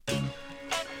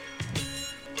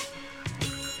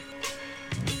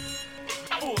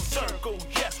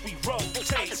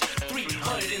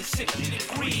360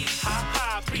 degrees. Ha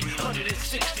ha,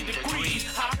 360 degrees.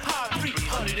 Ha ha,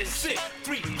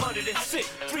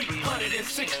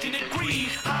 360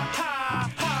 degrees. Ha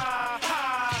ha, ha.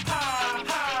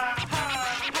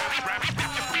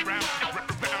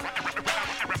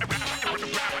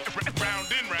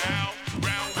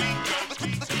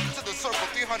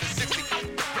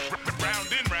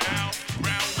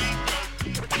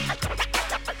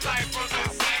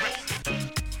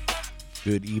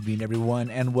 Good evening,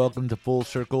 everyone, and welcome to Full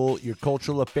Circle, your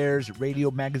cultural affairs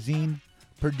radio magazine,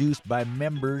 produced by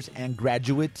members and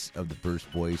graduates of the First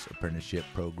Voice Apprenticeship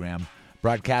program,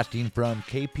 broadcasting from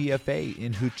KPFA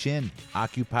in Huichin,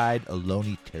 occupied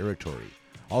Ohlone territory,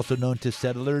 also known to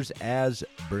settlers as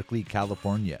Berkeley,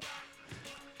 California.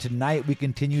 Tonight, we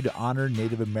continue to honor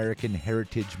Native American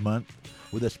Heritage Month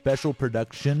with a special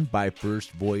production by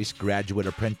First Voice graduate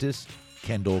apprentice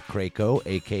Kendall Crakow,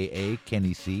 a.k.a.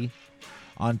 Kenny C.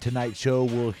 On tonight's show,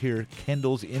 we'll hear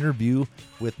Kendall's interview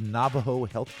with Navajo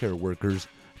healthcare workers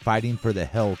fighting for the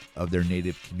health of their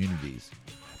Native communities.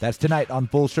 That's tonight on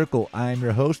Full Circle. I'm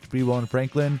your host, Freewell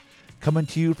Franklin, coming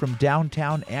to you from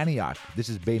downtown Antioch. This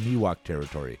is Bay Miwok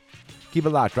territory. Keep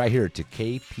it locked right here to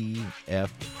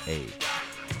KPFA.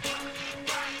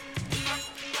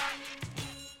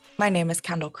 My name is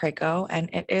Kendall Crakow, and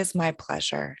it is my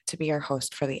pleasure to be your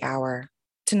host for the hour.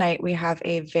 Tonight, we have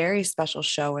a very special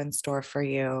show in store for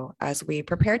you as we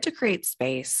prepare to create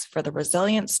space for the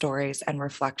resilient stories and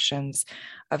reflections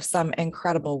of some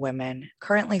incredible women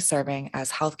currently serving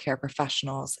as healthcare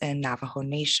professionals in Navajo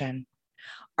Nation.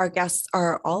 Our guests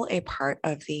are all a part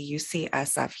of the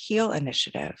UCSF HEAL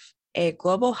initiative, a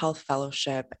global health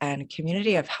fellowship and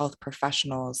community of health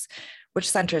professionals which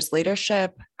centers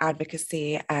leadership,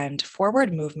 advocacy, and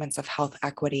forward movements of health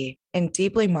equity in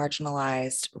deeply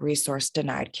marginalized,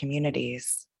 resource-denied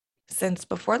communities. Since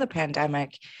before the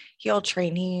pandemic, HEAL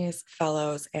trainees,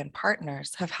 fellows, and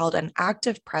partners have held an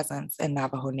active presence in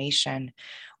Navajo Nation,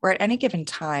 where at any given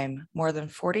time, more than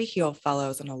 40 HEAL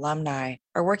fellows and alumni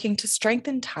are working to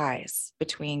strengthen ties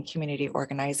between community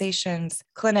organizations,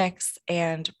 clinics,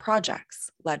 and projects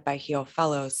led by HEAL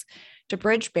fellows to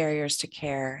bridge barriers to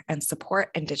care and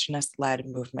support Indigenous-led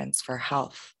movements for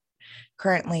health.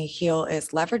 Currently, HEAL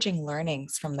is leveraging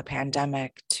learnings from the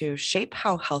pandemic to shape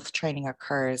how health training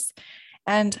occurs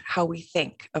and how we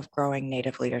think of growing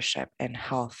Native leadership in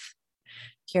health.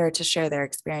 Here to share their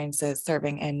experiences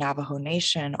serving in Navajo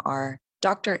Nation are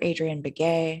Dr. Adriann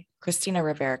Begay, Christina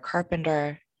Rivera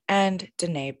Carpenter, and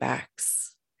Denee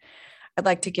Bex. I'd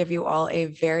like to give you all a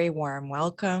very warm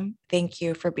welcome. Thank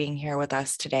you for being here with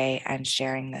us today and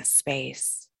sharing this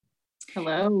space.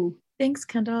 Hello. Thanks,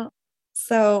 Kendall.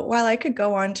 So while I could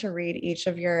go on to read each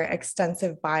of your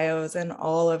extensive bios and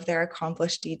all of their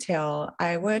accomplished detail,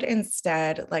 I would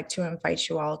instead like to invite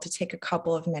you all to take a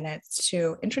couple of minutes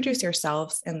to introduce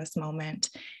yourselves in this moment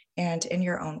and in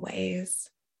your own ways.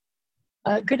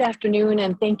 Good afternoon,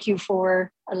 and thank you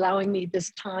for allowing me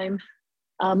this time.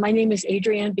 My name is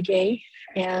Adriann Begay,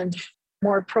 and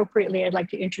more appropriately, I'd like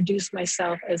to introduce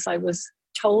myself as I was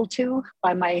told to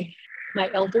by my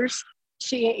elders.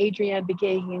 She Adriann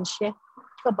Begay yin she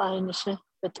kabayan she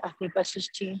but akni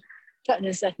bashichi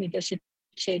tatnes akni dashi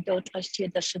she dot ashti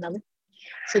dashanali.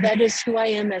 So that is who I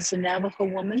am as a Navajo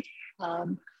woman.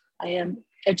 I am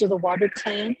Edge of the Water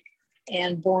clan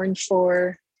and born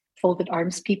for Folded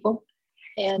Arms people.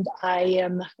 And I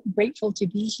am grateful to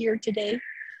be here today.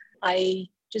 I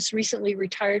just recently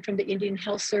retired from the Indian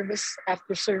Health Service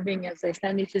after serving as a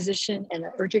family physician and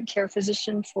an urgent care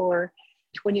physician for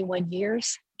 21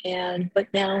 years. But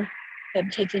now I'm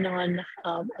taking on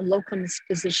a locums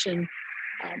position,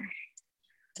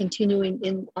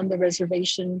 continuing on the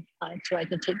reservation so I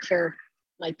can take care of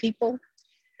my people,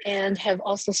 and have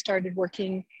also started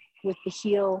working with the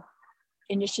HEAL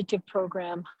initiative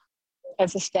program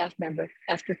as a staff member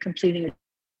after completing a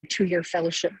 2-year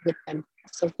fellowship with them.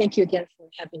 So thank you again for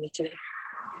having me today.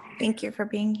 Thank you for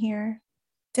being here.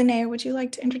 Denee, would you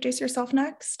like to introduce yourself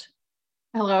next?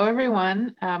 Hello,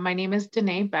 everyone. My name is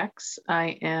Denee Bex.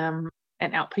 I am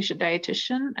an outpatient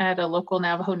dietitian at a local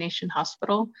Navajo Nation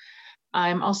hospital.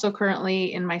 I'm also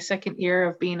currently in my 2nd year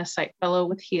of being a site fellow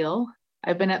with HEAL.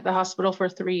 I've been at the hospital for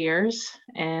 3 years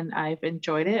and I've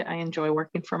enjoyed it. I enjoy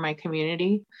working for my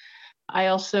community. I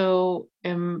also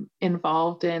am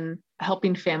involved in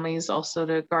helping families also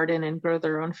to garden and grow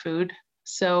their own food.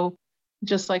 So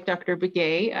just like Dr.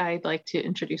 Begay, I'd like to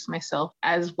introduce myself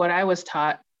as what I was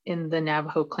taught in the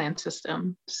Navajo clan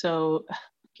system. So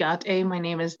Yate, my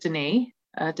name is Denee,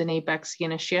 Denee Bex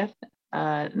MPH.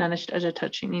 Nanish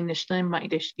Ajatachini Nishlim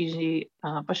Maidishiji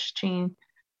Bashchin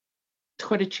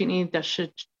Twitchini Dash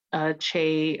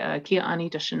Che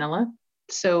Kia'ani Dashanilla.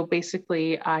 So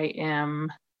basically,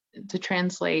 to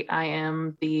translate, I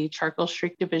am the Charcoal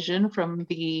Streak Division from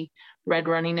the Red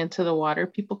Running Into the Water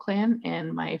People Clan,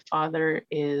 and my father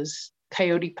is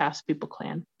Coyote Pass People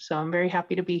Clan. So I'm very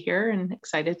happy to be here and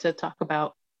excited to talk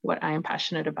about what I am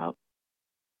passionate about.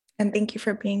 And thank you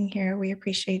for being here. We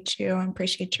appreciate you and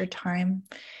appreciate your time.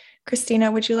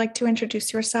 Christina, would you like to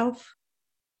introduce yourself?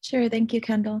 Sure. Thank you,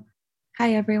 Kendall.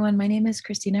 Hi, everyone. My name is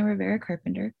Christina Rivera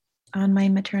Carpenter. On my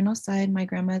maternal side, my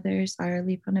grandmothers are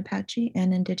Lipon Apache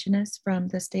and Indigenous from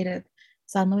the state of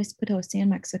San Luis Potosi in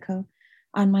Mexico.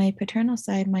 On my paternal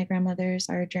side, my grandmothers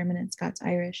are German and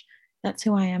Scots-Irish. That's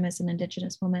who I am as an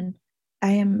Indigenous woman.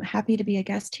 I am happy to be a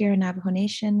guest here in Navajo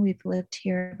Nation. We've lived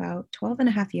here about 12 and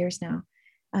a half years now.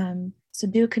 So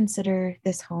do consider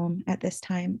this home at this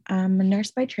time. I'm a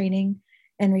nurse by training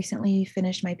and recently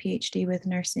finished my PhD with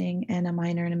nursing and a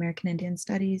minor in American Indian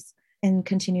Studies, and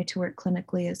continue to work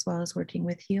clinically as well as working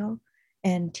with HEAL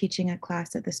and teaching a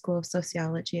class at the School of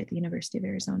Sociology at the University of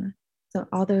Arizona. So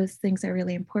all those things are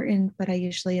really important, but I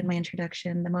usually in my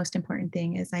introduction, the most important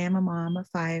thing is I am a mom of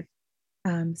 5.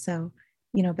 So,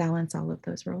 balance all of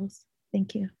those roles.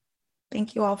 Thank you.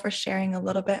 Thank you all for sharing a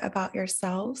little bit about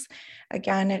yourselves.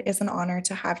 Again, it is an honor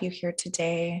to have you here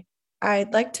today.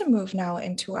 I'd like to move now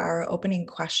into our opening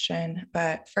question,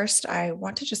 but first I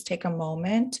want to just take a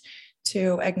moment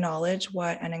to acknowledge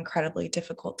what an incredibly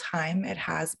difficult time it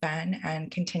has been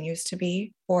and continues to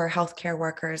be for healthcare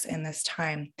workers in this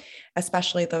time,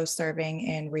 especially those serving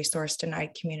in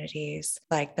resource-denied communities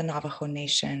like the Navajo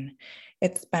Nation.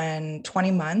 It's been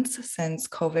 20 months since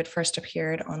COVID first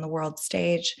appeared on the world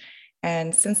stage,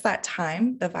 and since that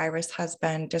time, the virus has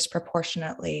been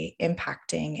disproportionately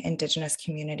impacting Indigenous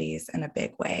communities in a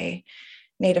big way.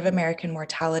 Native American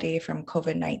mortality from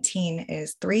COVID-19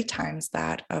 is 3 times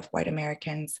that of white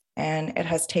Americans, and it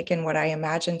has taken what I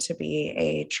imagine to be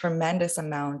a tremendous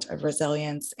amount of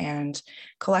resilience and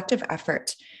collective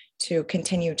effort to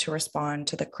continue to respond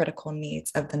to the critical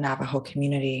needs of the Navajo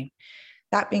community.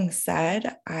 That being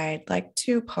said, I'd like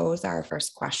to pose our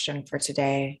first question for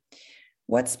today.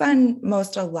 What's been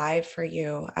most alive for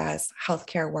you as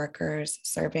healthcare workers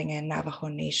serving in Navajo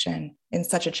Nation in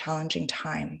such a challenging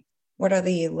time? What are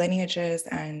the lineages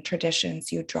and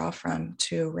traditions you draw from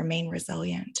to remain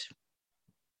resilient?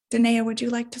 Denee, would you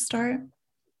like to start?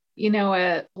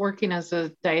 Working as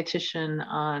a dietitian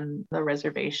on the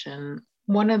reservation,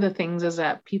 one of the things is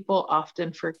that people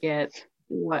often forget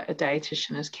what a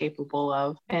dietitian is capable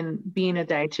of. And being a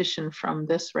dietitian from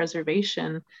this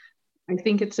reservation, I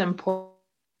think it's important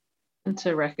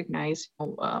to recognize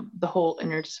the whole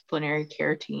interdisciplinary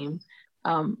care team.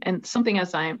 And something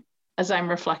as I'm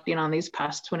reflecting on these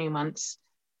past 20 months,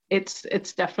 it's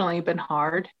definitely been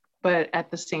hard, but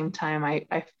at the same time,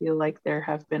 I feel like there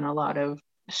have been a lot of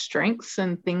strengths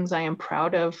and things I am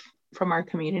proud of from our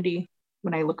community.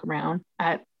 When I look around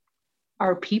at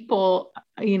our people,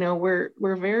 we're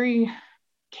very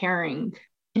caring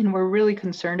and we're really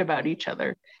concerned about each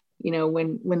other.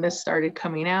 When this started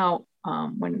coming out,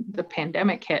 when the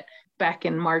pandemic hit back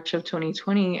in March of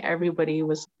 2020, everybody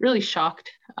was really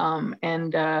shocked.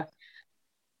 And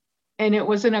it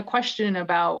wasn't a question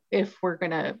about if we're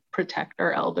going to protect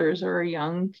our elders or our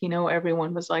young.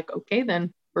 Everyone was like, okay,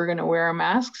 then we're going to wear our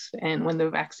masks. And when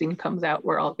the vaccine comes out,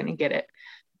 we're all going to get it.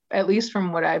 At least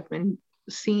from what I've been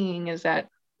seeing is that,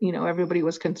 everybody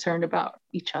was concerned about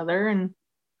each other. And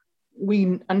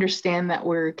we understand that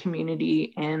we're a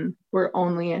community and we're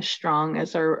only as strong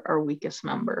as our weakest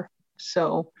member.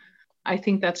 So I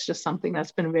think that's just something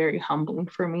that's been very humbling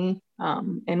for me.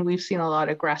 And we've seen a lot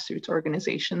of grassroots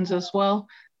organizations as well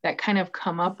that kind of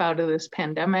come up out of this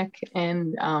pandemic,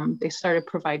 and they started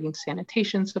providing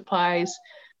sanitation supplies.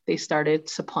 They started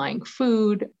supplying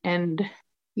food, and,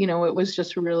 it was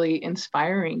just really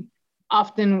inspiring.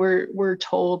 Often we're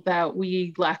told that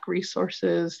we lack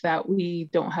resources, that we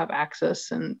don't have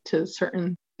access to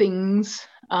certain things.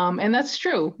 And that's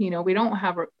true. We don't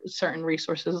have certain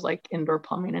resources like indoor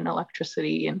plumbing and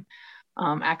electricity and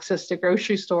access to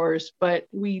grocery stores, but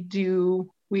we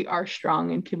are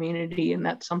strong in community, and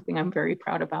that's something I'm very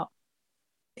proud about.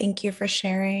 Thank you for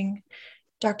sharing.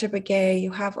 Dr. Begay,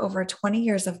 you have over 20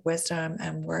 years of wisdom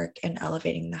and work in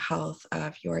elevating the health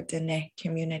of your Denee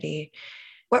community.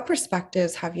 What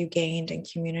perspectives have you gained in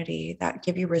community that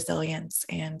give you resilience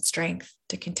and strength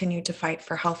to continue to fight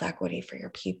for health equity for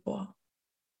your people?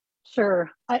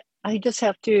 Sure. I just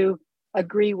have to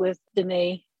agree with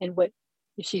Denee and what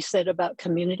she said about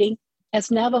community.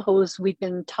 As Navajos, we've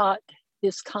been taught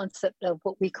this concept of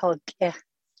what we call ke,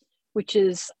 which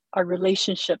is our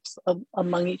relationships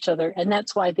among each other. And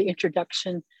that's why the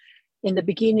introduction in the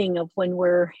beginning of when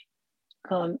we're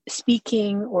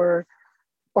speaking or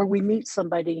we meet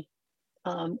somebody,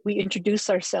 we introduce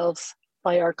ourselves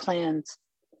by our clans.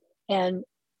 And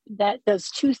that does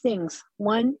two things.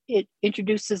 One, it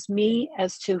introduces me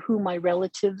as to who my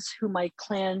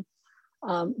clan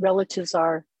relatives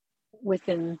are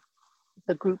within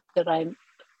the group that I'm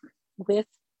with.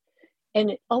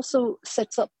 And it also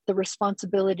sets up the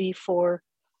responsibility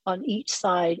on each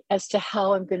side as to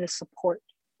how I'm going to support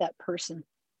that person.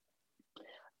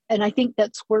 And I think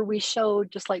that's where we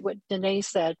showed, just like what Denee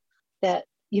said, that,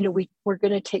 we're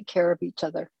going to take care of each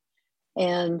other.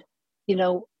 And,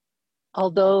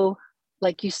 although,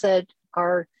 like you said,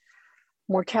 our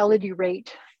mortality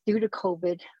rate due to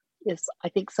COVID is, I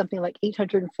think, something like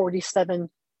 847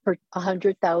 per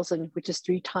 100,000, which is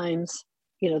 3 times,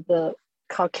 the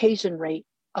Caucasian rate.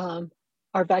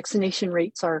 Our vaccination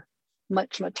rates are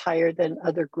much, much higher than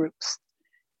other groups.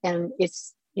 And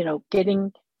it's,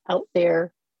 getting out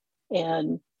there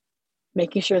and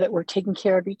making sure that we're taking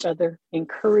care of each other,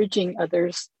 encouraging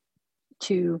others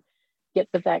to get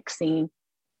the vaccine,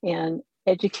 and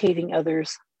educating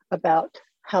others about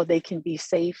how they can be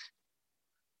safe.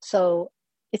 So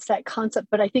it's that concept,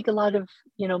 but I think a lot of,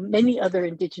 many other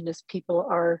Indigenous people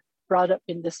are brought up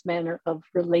in this manner of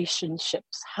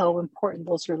relationships, how important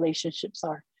those relationships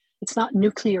are. It's not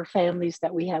nuclear families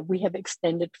that we have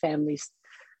extended families.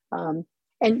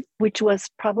 And which was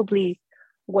probably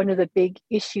one of the big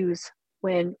issues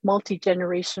when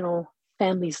multi-generational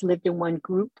families lived in one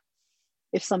group.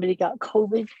 If somebody got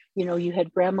COVID, you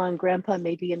had grandma and grandpa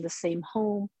maybe in the same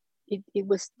home. It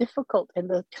was difficult, and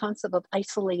the concept of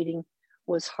isolating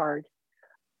was hard.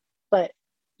 But,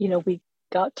 we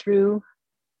got through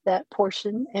that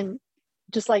portion, and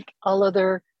just like all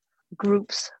other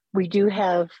groups, we do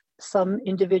have some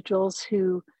individuals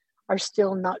who are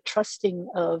still not trusting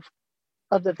of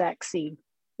the vaccine,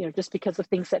 just because of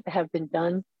things that have been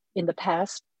done in the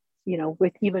past,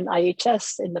 with even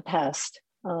IHS in the past.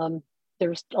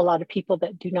 There's a lot of people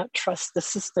that do not trust the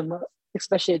system,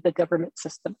 especially the government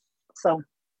system. So,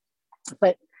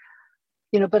 but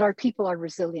our people are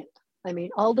resilient. I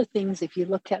mean, all the things, if you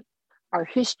look at our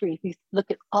history, if you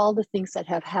look at all the things that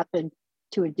have happened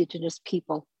to Indigenous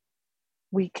people,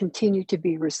 we continue to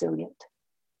be resilient.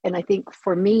 And I think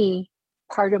for me,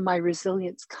 part of my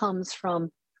resilience comes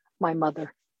from my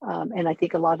mother. And I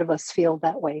think a lot of us feel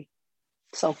that way.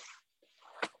 So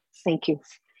thank you.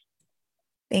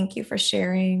 Thank you for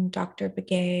sharing, Dr.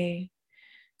 Begay.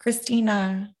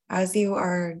 Christina, as you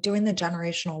are doing the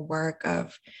generational work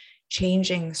of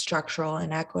changing structural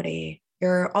inequity,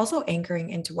 you're also anchoring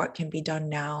into what can be done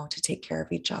now to take care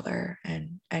of each other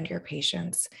and your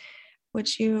patients.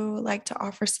 Would you like to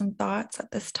offer some thoughts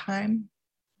at this time?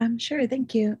 Sure,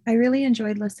 thank you. I really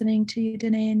enjoyed listening to you,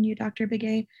 Denee, and you, Dr.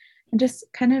 Begay, and just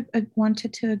kind of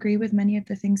wanted to agree with many of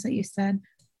the things that you said.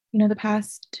 The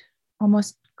past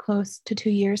almost close to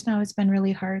 2 years now, it's been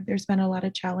really hard. There's been a lot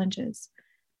of challenges,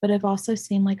 but I've also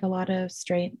seen like a lot of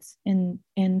strengths in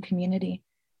community.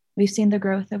 We've seen the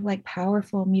growth of like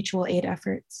powerful mutual aid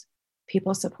efforts,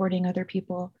 people supporting other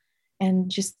people, and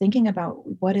just thinking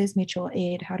about what is mutual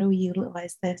aid? How do we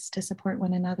utilize this to support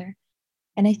one another?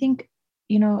 And I think,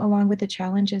 along with the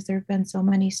challenges, there have been so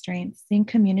many strengths. Seeing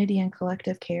community and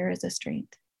collective care is a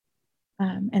strength.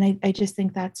 And I just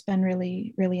think that's been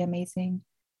really, really amazing.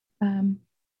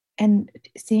 And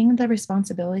seeing the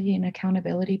responsibility and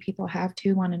accountability people have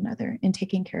to one another in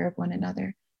taking care of one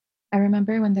another. I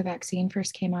remember when the vaccine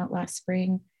first came out last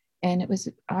spring, and it was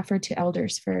offered to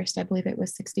elders first. I believe it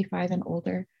was 65 and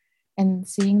older. And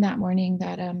seeing that morning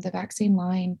that the vaccine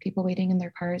line, people waiting in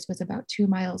their cars, was about 2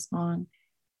 miles long.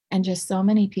 And just so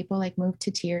many people like moved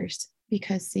to tears,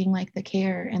 because seeing like the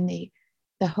care and the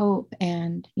hope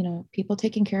and, people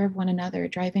taking care of one another,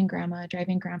 driving grandma,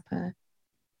 driving grandpa,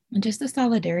 and just the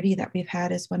solidarity that we've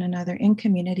had as one another in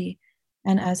community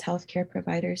and as healthcare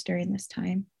providers during this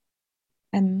time.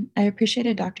 I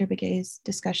appreciated Dr. Begay's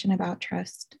discussion about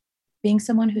trust. Being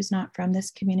someone who's not from this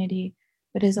community,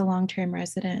 but is a long-term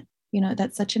resident,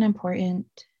 that's such an important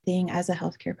thing as a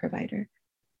healthcare provider.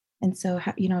 And so,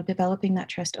 developing that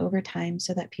trust over time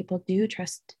so that people do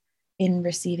trust in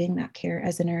receiving that care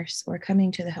as a nurse or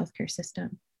coming to the healthcare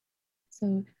system.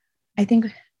 So I think,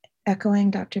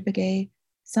 echoing Dr. Begay,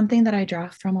 something that I draw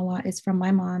from a lot is from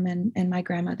my mom and my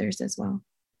grandmothers as well.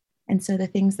 And so the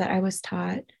things that I was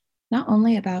taught, not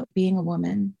only about being a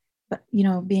woman, but,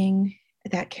 being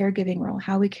that caregiving role,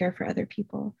 how we care for other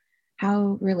people,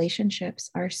 how relationships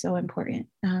are so important.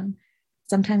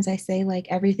 Sometimes I say like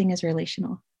everything is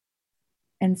relational.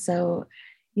 And so,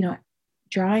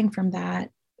 drawing from that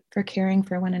for caring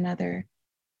for one another,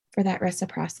 for that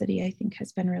reciprocity, I think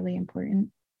has been really important.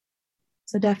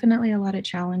 So definitely a lot of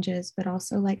challenges, but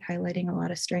also like highlighting a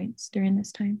lot of strengths during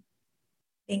this time.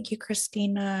 Thank you,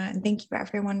 Christina. And thank you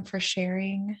everyone for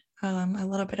sharing a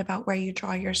little bit about where you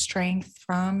draw your strength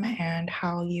from and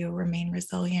how you remain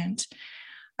resilient.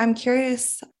 I'm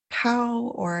curious how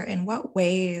or in what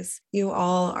ways you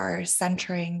all are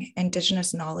centering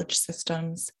Indigenous knowledge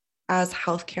systems as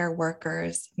healthcare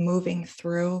workers moving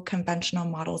through conventional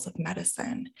models of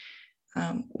medicine.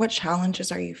 What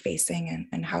challenges are you facing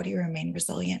and how do you remain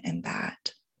resilient in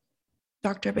that?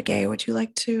 Dr. Begay, would you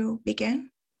like to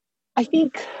begin? I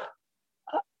think,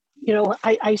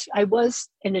 I was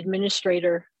an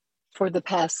administrator for the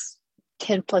past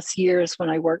 10 plus years when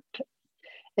I worked.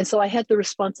 And so I had the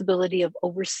responsibility of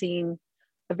overseeing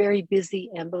a very busy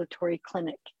ambulatory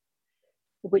clinic,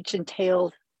 which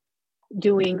entailed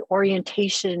doing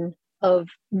orientation of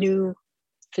new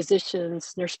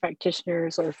physicians, nurse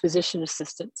practitioners, or physician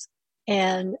assistants.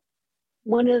 And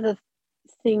one of the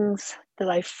things that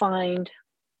I find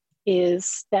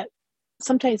is that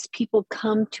sometimes people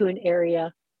come to an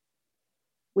area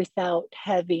without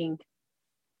having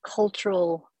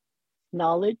cultural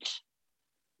knowledge,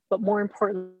 but more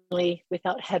importantly,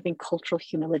 without having cultural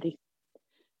humility.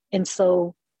 And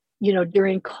so,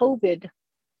 during COVID,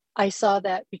 I saw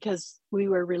that because we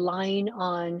were relying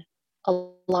on a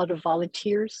lot of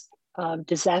volunteers,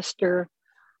 disaster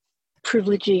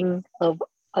privileging of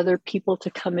other people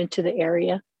to come into the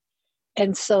area.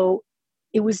 And so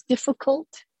it was difficult,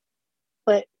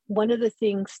 but one of the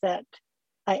things that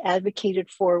I advocated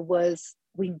for was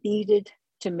we needed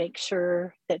to make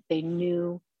sure that they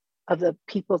knew of the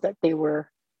people that they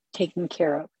were taking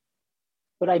care of.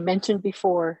 What I mentioned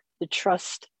before, the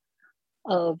trust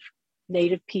of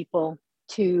Native people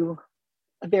to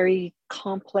a very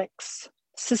complex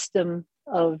system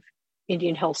of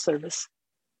Indian Health Service.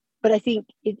 But I think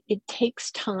it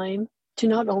takes time to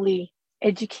not only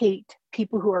educate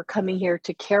people who are coming here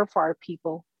to care for our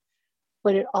people,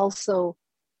 but it also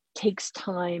takes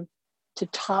time to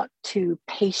talk to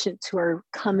patients who are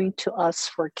coming to us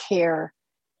for care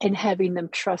and having them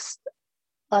trust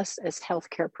us as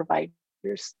healthcare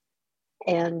providers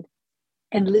and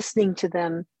listening to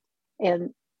them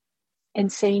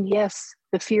and saying, yes,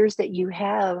 the fears that you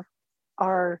have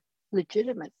are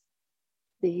legitimate.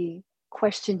 The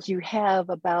questions you have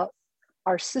about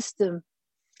our system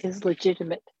is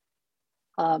legitimate.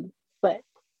 But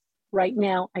right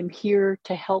now I'm here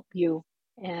to help you.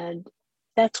 And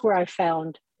that's where I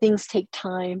found things take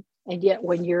time. And yet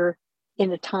when you're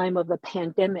in a time of a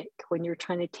pandemic, when you're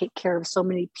trying to take care of so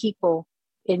many people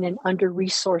in an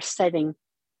under-resourced setting,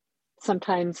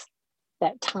 sometimes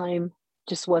that time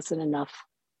just wasn't enough.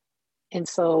 And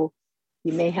so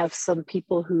you may have some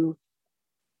people who,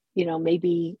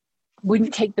 maybe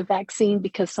wouldn't take the vaccine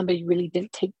because somebody really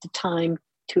didn't take the time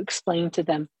to explain to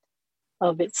them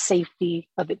of its safety,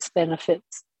 of its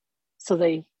benefits. So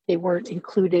they weren't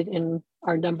included in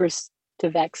our numbers to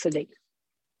vaccinate.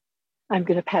 I'm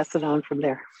going to pass it on from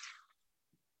there.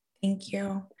 Thank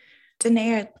you.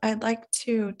 Denee, I'd like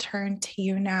to turn to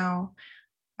you now.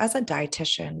 As a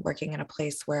dietitian working in a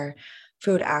place where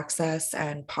food access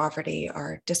and poverty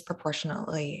are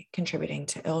disproportionately contributing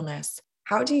to illness,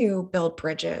 how do you build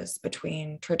bridges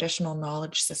between traditional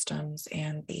knowledge systems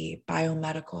and the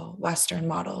biomedical Western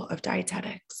model of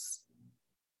dietetics?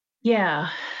 Yeah,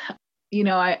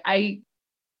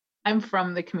 I'm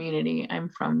from the community. I'm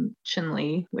from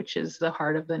Chinle, which is the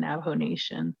heart of the Navajo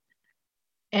Nation.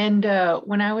 And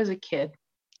when I was a kid,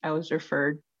 I was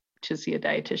referred to see a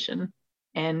dietitian.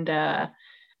 And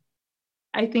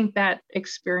I think that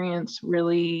experience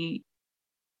really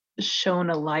shone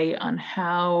a light on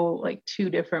how like two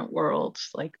different worlds,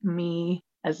 like me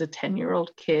as a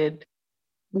 10-year-old kid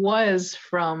was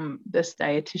from this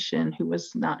dietitian who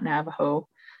was not Navajo.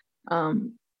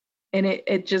 And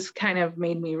it just kind of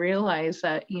made me realize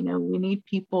that, we need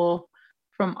people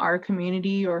from our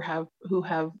community who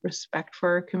have respect for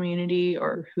our community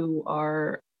or who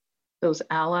are those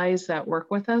allies that work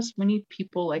with us. We need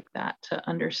people like that to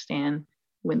understand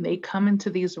when they come into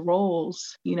these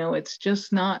roles, it's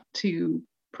just not to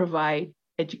provide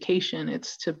education,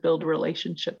 it's to build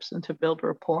relationships and to build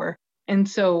rapport. And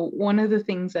so one of the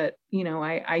things that,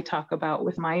 I talk about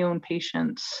with my own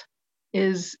patients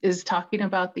is talking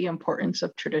about the importance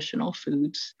of traditional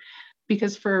foods.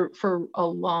 Because for a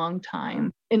long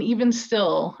time, and even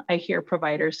still, I hear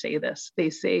providers say this, they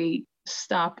say,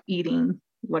 stop eating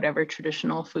whatever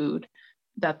traditional food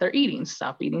that they're eating.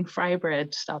 Stop eating fry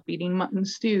bread, stop eating mutton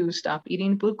stew, stop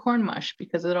eating blue corn mush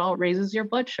because it all raises your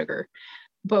blood sugar.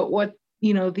 But what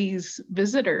these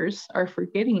visitors are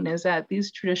forgetting is that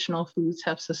these traditional foods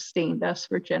have sustained us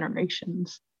for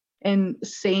generations. And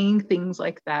saying things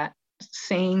like that,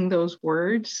 saying those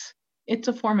words, it's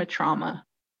a form of trauma.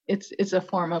 It's a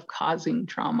form of causing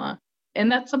trauma.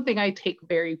 And that's something I take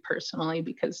very personally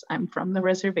because I'm from the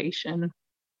reservation.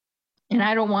 And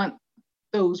I don't want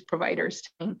those providers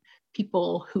telling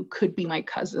people who could be my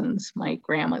cousins, my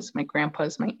grandmas, my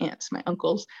grandpas, my aunts, my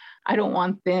uncles. I don't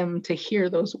want them to hear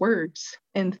those words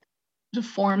and to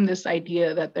form this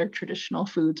idea that their traditional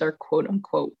foods are quote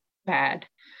unquote bad,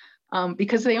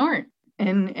 because they aren't.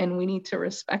 And we need to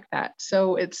respect that.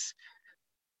 So it's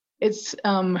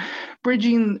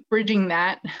bridging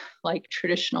that, like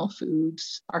traditional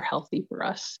foods are healthy for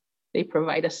us. They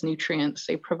provide us nutrients.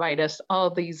 They provide us all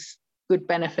these good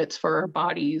benefits for our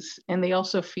bodies. And they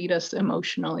also feed us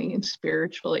emotionally and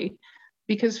spiritually,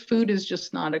 because food is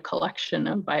just not a collection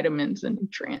of vitamins and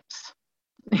nutrients,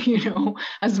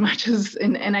 as much as,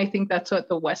 and I think that's what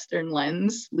the Western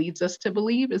lens leads us to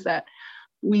believe, is that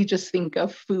we just think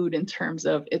of food in terms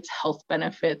of its health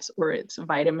benefits or its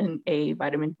vitamin A,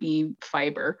 vitamin B,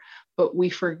 fiber, but we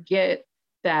forget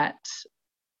that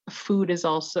food is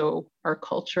also our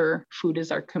culture, food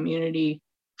is our community,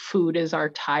 food is our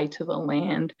tie to the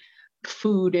land.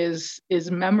 Food is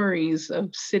memories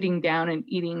of sitting down and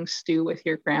eating stew with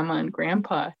your grandma and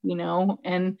grandpa,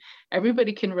 and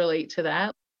everybody can relate to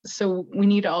that. So we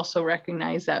need to also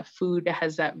recognize that food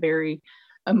has that very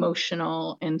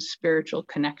emotional and spiritual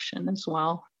connection as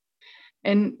well.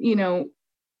 And,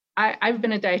 I've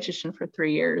been a dietitian for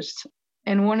 3 years.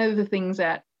 And one of the things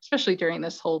that, especially during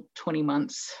this whole 20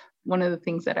 months, one of the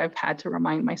things that I've had to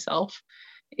remind myself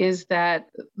is that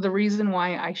the reason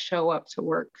why I show up to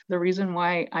work, the reason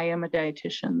why I am a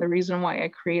dietitian, the reason why I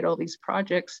create all these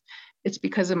projects, it's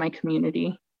because of my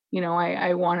community.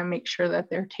 I want to make sure that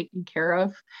they're taken care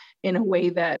of in a way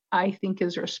that I think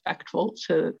is respectful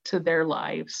to their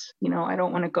lives. I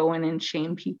don't want to go in and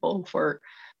shame people for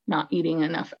not eating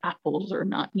enough apples or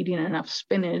not eating enough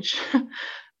spinach,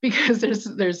 because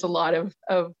there's a lot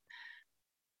of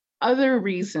other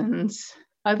reasons,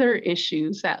 other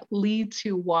issues that lead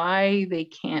to why they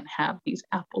can't have these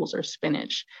apples or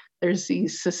spinach. There's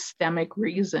these systemic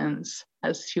reasons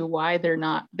as to why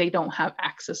they don't have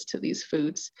access to these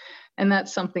foods. And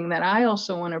that's something that I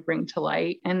also want to bring to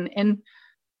light and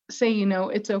say,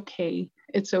 it's okay.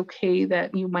 It's okay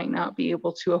that you might not be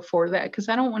able to afford that, because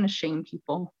I don't want to shame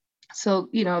people. So,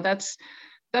 that's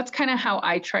kind of how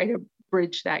I try to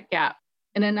bridge that gap.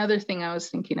 And another thing I was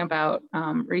thinking about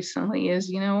recently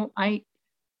is, I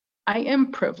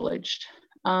am privileged.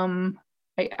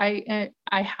 I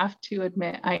have to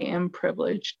admit I am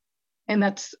privileged, and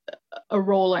that's a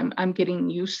role I'm getting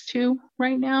used to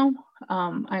right now.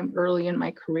 I'm early in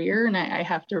my career, and I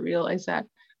have to realize that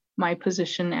my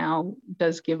position now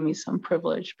does give me some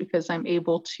privilege, because I'm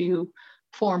able to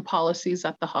form policies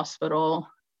at the hospital.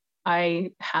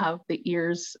 I have the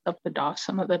ears of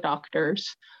some of the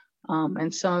doctors,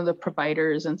 and some of the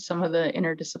providers, and some of the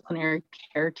interdisciplinary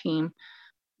care team.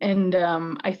 And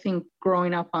I think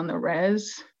growing up on the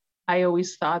res, I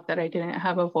always thought that I didn't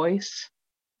have a voice,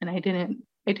 and I didn't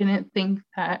think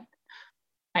that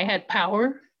I had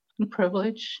power and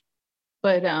privilege.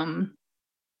 But right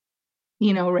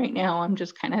now I'm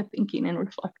just kind of thinking and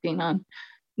reflecting on,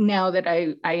 now that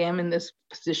I am in this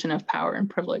position of power and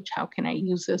privilege, how can I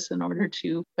use this in order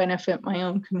to benefit my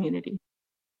own community?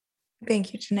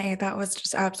 Thank you, Denee. That was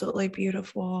just absolutely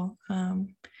beautiful.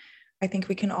 I think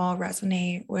we can all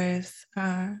resonate with,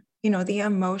 the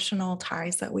emotional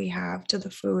ties that we have to the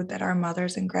food that our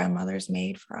mothers and grandmothers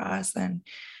made for us, and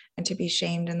to be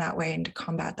shamed in that way and to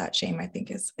combat that shame, I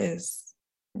think is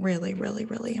really, really,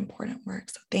 really important work.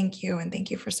 So thank you. And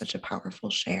thank you for such a powerful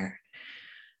share.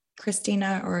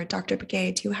 Christina or Dr.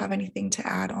 Begay, do you have anything to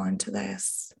add on to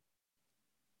this?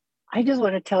 I just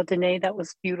want to tell Denee that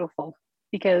was beautiful,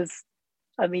 because,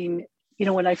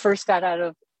 when I first got out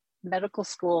of medical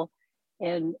school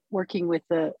and working with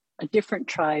a different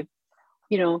tribe,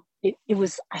 it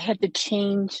was, I had to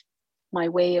change my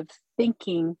way of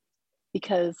thinking,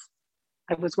 because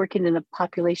I was working in a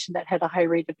population that had a high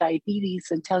rate of diabetes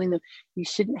and telling them, you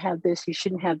shouldn't have this, you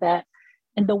shouldn't have that.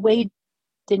 And the way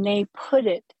Denee put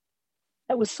it,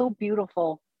 that was so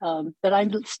beautiful, that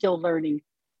I'm still learning.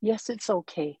 Yes, it's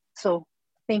okay. So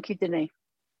thank you, Denee.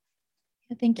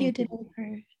 Thank you,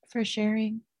 Denee, for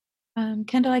sharing.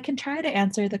 Kendall, I can try to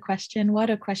answer the question. What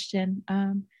a question.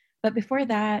 But before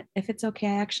that, if it's okay,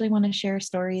 I actually want to share a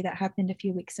story that happened a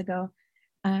few weeks ago.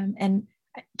 And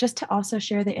just to also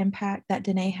share the impact that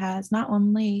Denee has, not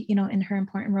only, in her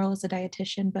important role as a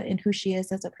dietitian, but in who she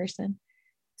is as a person.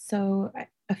 So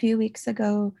a few weeks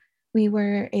ago, we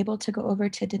were able to go over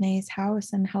to Denee's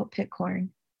house and help pick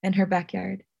corn in her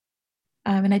backyard.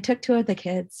 And I took two of the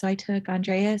kids. So I took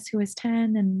Andreas, who was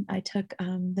 10, and I took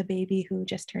the baby who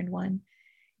just turned 1.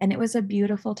 And it was a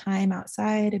beautiful time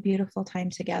outside, a beautiful time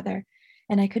together.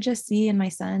 And I could just see in my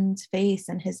son's face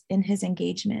and his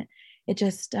engagement, it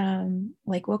just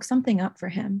like woke something up for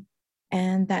him.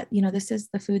 And that, this is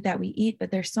the food that we eat,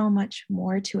 but there's so much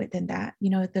more to it than that.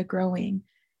 The growing,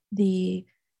 the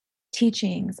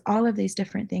teachings, all of these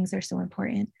different things are so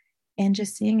important. And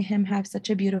just seeing him have such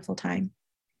a beautiful time.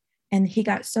 And he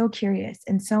got so curious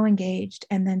and so engaged,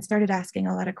 and then started asking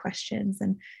a lot of questions.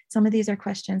 And some of these are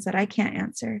questions that I can't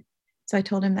answer. So I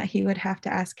told him that he would have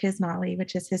to ask his Nolly,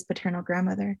 which is his paternal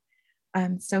grandmother.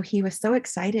 So he was so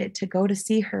excited to go to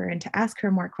see her and to ask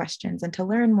her more questions and to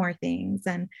learn more things.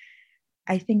 And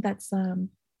I think that's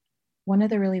one of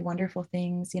the really wonderful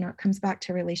things. It comes back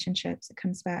to relationships, it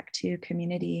comes back to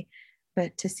community,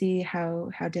 but to see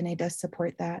how Denee does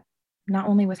support that, not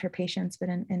only with her patients, but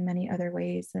in many other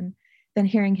ways. And then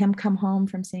hearing him come home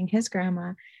from seeing his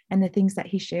grandma and the things that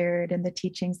he shared and the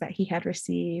teachings that he had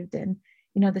received, and,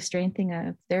 the strengthening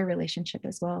of their relationship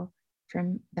as well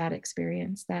from that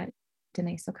experience that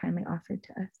Denee so kindly offered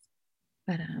to us.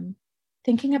 But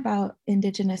thinking about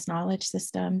Indigenous knowledge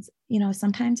systems,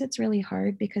 sometimes it's really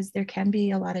hard because there can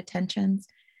be a lot of tensions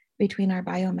between our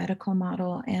biomedical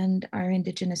model and our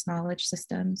Indigenous knowledge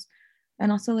systems.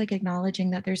 And also like acknowledging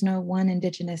that there's no one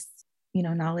Indigenous,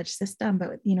 knowledge system,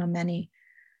 but, many.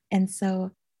 And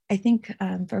so I think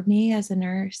for me as a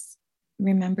nurse,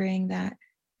 remembering that,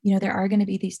 there are going to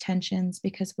be these tensions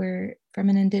because we're, from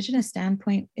an Indigenous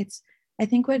standpoint, I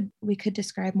think what we could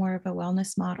describe more of a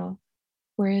wellness model,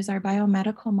 whereas our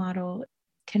biomedical model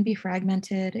can be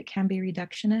fragmented, it can be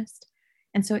reductionist.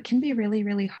 And so it can be really,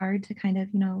 really hard to kind of,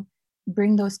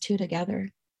 bring those two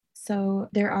together. So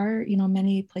there are,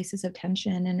 many places of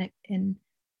tension, and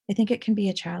I think it can be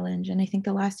a challenge. And I think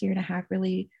the last year and a half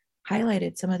really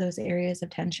highlighted some of those areas of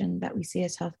tension that we see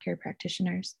as healthcare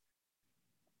practitioners.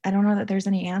 I don't know that there's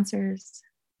any answers,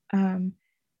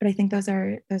 but I think those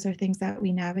are things that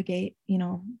we navigate,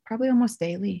 probably almost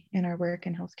daily in our work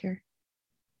in healthcare.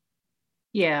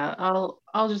 Yeah,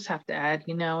 I'll just have to add,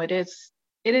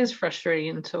 it is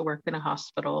frustrating to work in a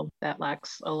hospital that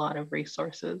lacks a lot of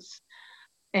resources.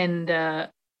 And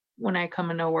when I come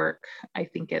into work, I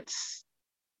think it's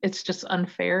just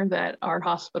unfair that our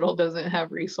hospital doesn't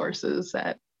have resources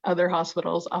that other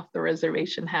hospitals off the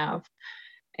reservation have.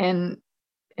 And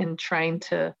trying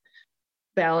to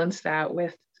balance that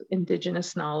with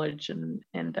Indigenous knowledge and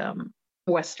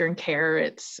Western care,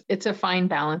 it's a fine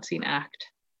balancing act.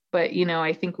 But,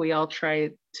 I think we all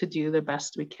try to do the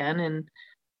best we can,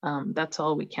 and that's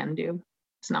all we can do.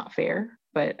 It's not fair,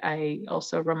 but I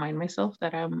also remind myself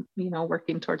that I'm,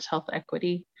 working towards health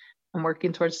equity. I'm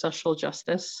working towards social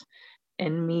justice,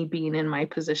 and me being in my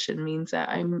position means that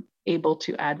I'm able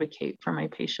to advocate for my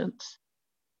patients.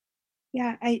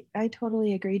 Yeah, I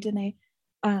totally agree, Denee.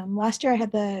 Last year I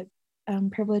had the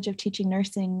privilege of teaching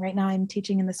nursing. Right now I'm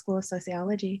teaching in the School of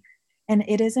Sociology. And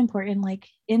it is important, like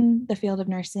in the field of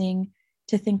nursing,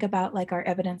 to think about like our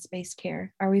evidence-based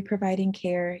care. Are we providing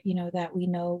care, that we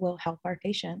know will help our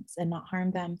patients and not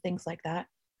harm them, things like that.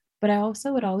 But I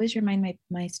also would always remind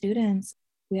my students,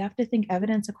 we have to think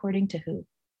evidence according to who,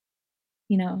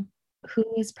 who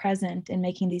is present in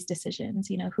making these decisions,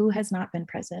 who has not been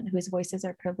present, whose voices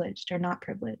are privileged or not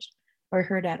privileged or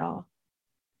heard at all.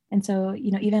 And so,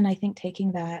 even I think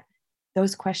taking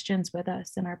those questions with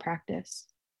us in our practice,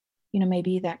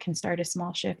 maybe that can start a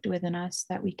small shift within us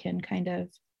that we can kind of,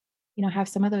 have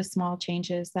some of those small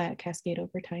changes that cascade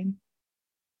over time.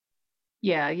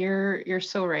 Yeah, you're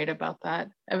so right about that.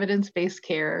 Evidence-based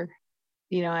care,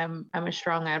 I'm a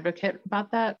strong advocate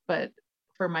about that, but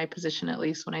for my position, at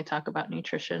least when I talk about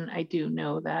nutrition, I do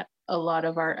know that a lot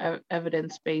of our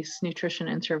evidence-based nutrition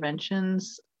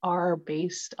interventions are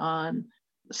based on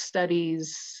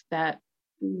studies that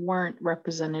weren't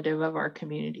representative of our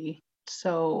community.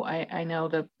 So I know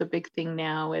the big thing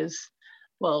now is,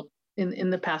 well, in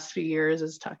the past few years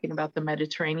is talking about the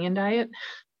Mediterranean diet.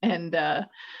 And a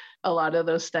lot of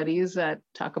those studies that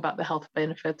talk about the health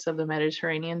benefits of the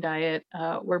Mediterranean diet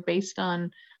were based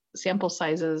on sample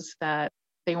sizes that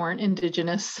they weren't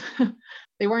Indigenous.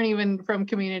 They weren't even from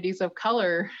communities of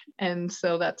color. And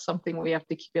so that's something we have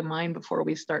to keep in mind before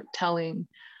we start telling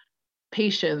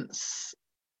patients,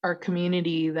 our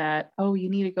community, that, oh, you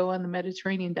need to go on the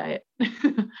Mediterranean diet.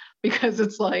 Because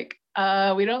it's like,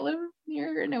 we don't live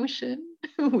near an ocean.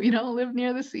 We don't live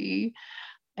near the sea.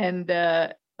 And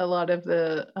a lot of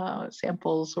the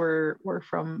samples were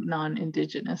from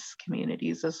non-Indigenous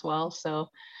communities as well. So,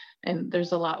 and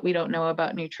there's a lot we don't know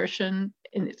about nutrition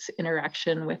and its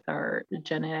interaction with our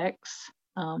genetics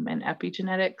and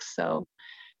epigenetics. So,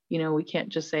 we can't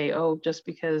just say, oh, just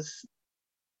because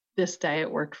this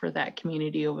diet worked for that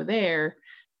community over there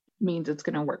means it's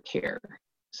going to work here.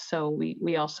 So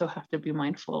we also have to be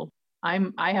mindful.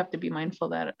 I have to be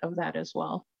mindful of that as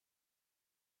well.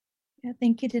 Yeah,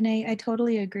 thank you, Denee. I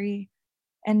totally agree.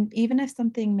 And even if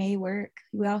something may work,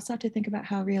 we also have to think about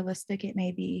how realistic it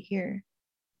may be here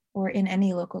or in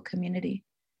any local community.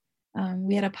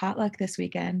 We had a potluck this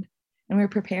weekend and we were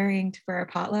preparing for our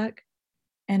potluck.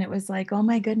 And it was like, oh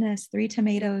my goodness, 3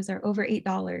 tomatoes are over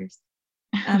 $8.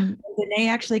 Denee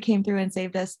actually came through and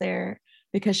saved us there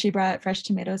because she brought fresh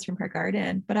tomatoes from her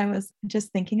garden. But I was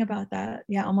just thinking about that.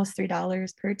 Yeah, almost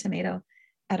 $3 per tomato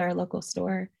at our local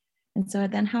store. And so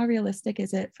then how realistic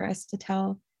is it for us to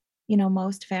tell,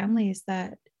 most families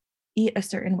that eat a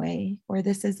certain way, or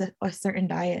this is a certain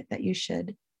diet that you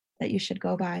should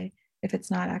go by, if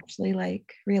it's not actually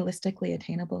like realistically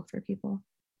attainable for people?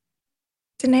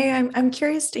 Denee, I'm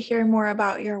curious to hear more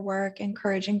about your work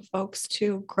encouraging folks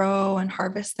to grow and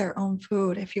harvest their own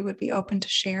food, if you would be open to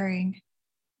sharing.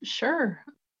 Sure.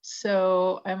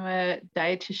 So I'm a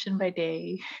dietitian by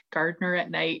day, gardener at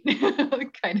night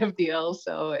kind of deal.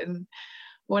 So, and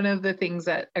one of the things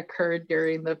that occurred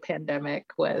during the pandemic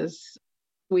was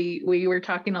we were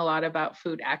talking a lot about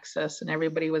food access, and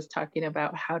everybody was talking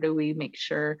about how do we make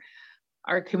sure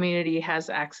our community has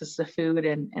access to food.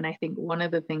 And I think one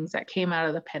of the things that came out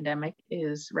of the pandemic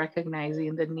is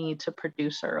recognizing the need to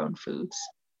produce our own foods.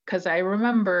 Because I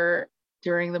remember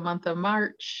during the month of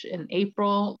March and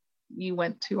April, you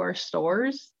went to our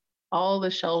stores, all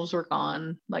the shelves were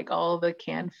gone, like all the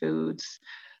canned foods.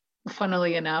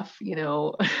 Funnily enough,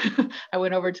 I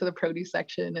went over to the produce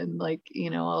section and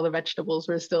all the vegetables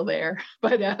were still there.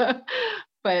 But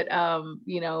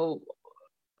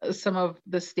some of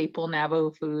the staple Navajo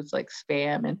foods like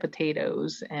Spam and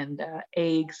potatoes and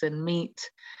eggs and meat,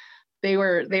 they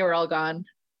were all gone.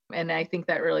 And I think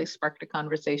that really sparked a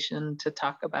conversation to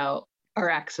talk about our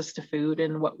access to food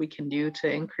and what we can do to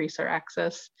increase our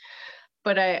access.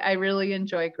 But I really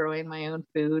enjoy growing my own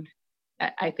food.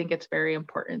 I think it's very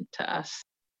important to us.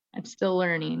 I'm still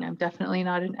learning. I'm definitely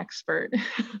not an expert.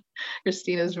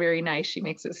 Christina's very nice. She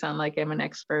makes it sound like I'm an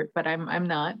expert, but I'm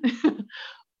not.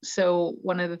 So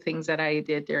one of the things that I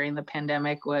did during the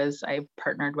pandemic was I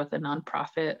partnered with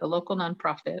a local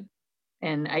nonprofit,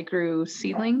 and I grew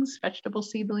seedlings, vegetable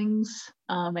seedlings,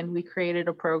 and we created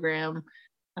a program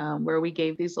where we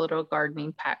gave these little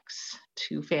gardening packs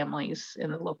to families in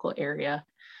the local area.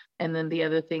 And then the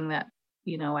other thing that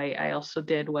I also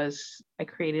did was I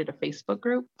created a Facebook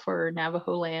group for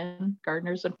Navajo land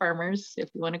gardeners and farmers. If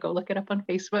you want to go look it up on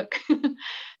Facebook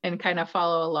and kind of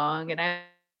follow along. And I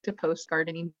to post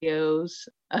gardening videos,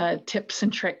 tips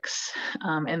and tricks,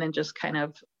 and then just kind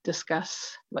of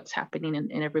discuss what's happening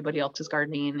in everybody else's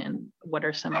gardening and what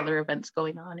are some other events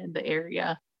going on in the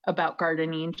area about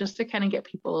gardening, just to kind of get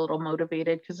people a little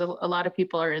motivated, because a lot of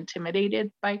people are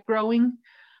intimidated by growing.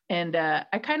 And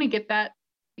I kind of get that.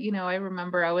 I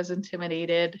remember I was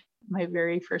intimidated. My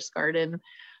very first garden,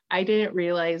 I didn't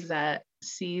realize that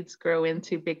seeds grow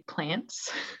into big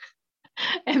plants.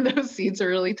 And those seeds are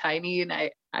really tiny, and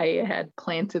I had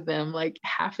planted them like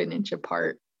half an inch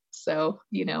apart. So,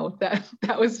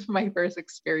 that was my first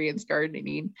experience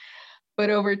gardening. But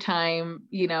over time,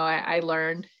 I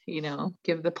learned,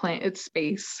 give the plant its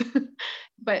space.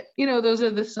 But, those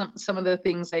are some of the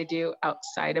things I do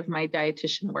outside of my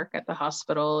dietitian work at the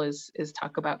hospital is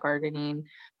talk about gardening.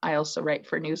 I also write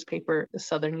for the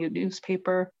Southern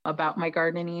newspaper, about my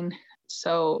gardening.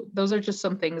 So those are just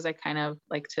some things I kind of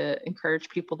like to encourage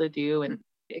people to do. And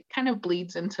it kind of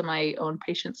bleeds into my own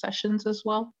patient sessions as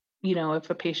well. If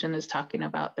a patient is talking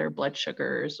about their blood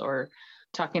sugars or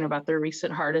talking about their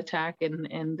recent heart attack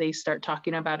and they start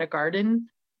talking about a garden,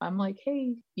 I'm like,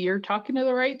 hey, you're talking to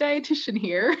the right dietitian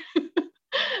here.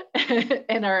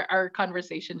 And our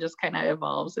conversation just kind of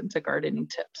evolves into gardening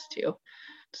tips too.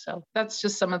 So that's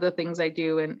just some of the things I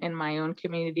do in my own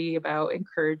community about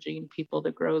encouraging people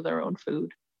to grow their own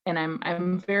food. And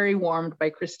I'm very warmed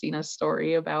by Christina's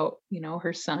story about,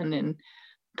 her son and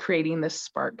creating this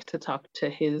spark to talk to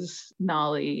his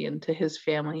Nolly and to his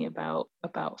family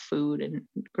about food and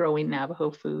growing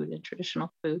Navajo food and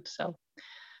traditional food. So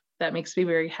that makes me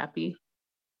very happy.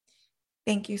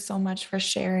 Thank you so much for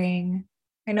sharing.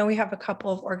 I know we have a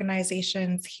couple of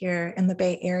organizations here in the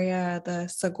Bay Area, the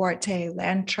Saguarte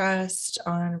Land Trust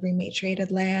on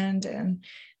rematriated land. And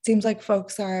it seems like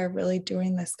folks are really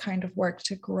doing this kind of work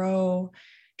to grow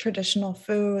traditional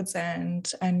foods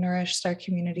and nourished our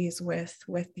communities with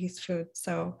these foods.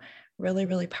 So really,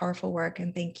 really powerful work.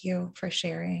 And thank you for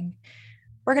sharing.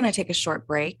 We're going to take a short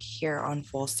break here on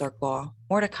Full Circle.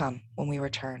 More to come when we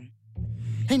return.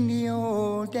 In the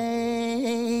old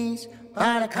days,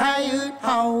 by the coyote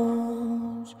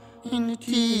house, in the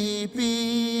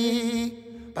teepee,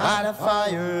 by the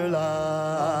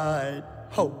firelight,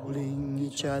 holding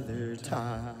each other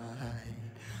tight,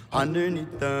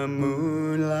 underneath the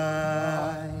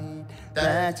moonlight.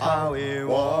 That's how it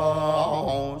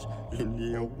was in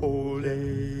the old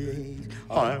days.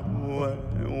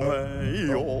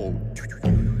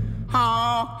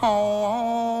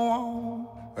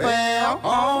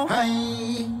 Well,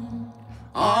 hey,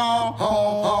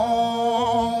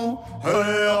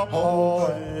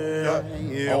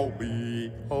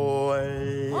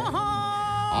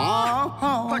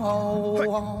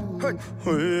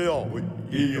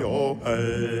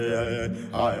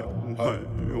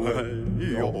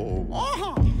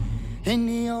 in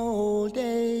the old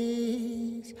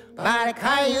days, by the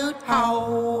coyote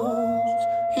house,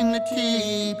 in the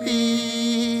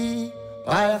teepee,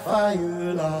 by the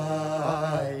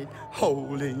firelight,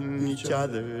 holding each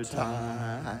other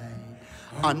tight,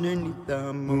 underneath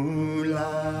the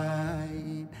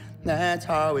moonlight. That's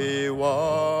how it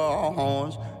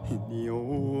was in the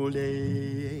old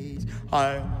days.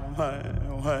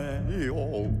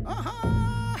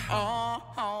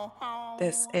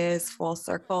 This is Full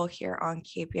Circle here on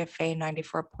KPFA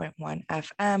 94.1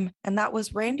 FM, and that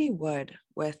was Randy Wood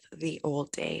with The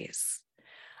Old Days.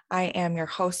 I am your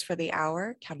host for the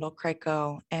hour, Kendall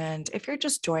Crakow, and if you're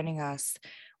just joining us,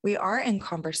 we are in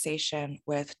conversation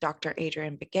with Dr.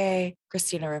 Adriann Begay,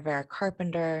 Christina Rivera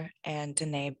Carpenter, and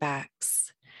Denee Bex.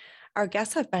 Our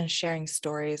guests have been sharing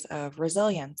stories of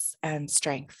resilience and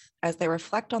strength as they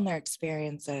reflect on their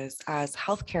experiences as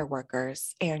healthcare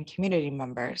workers and community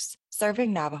members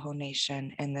serving Navajo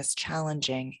Nation in this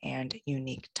challenging and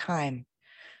unique time.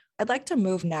 I'd like to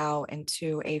move now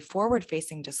into a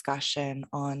forward-facing discussion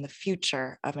on the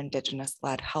future of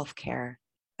Indigenous-led healthcare.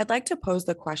 I'd like to pose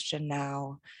the question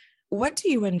now, what do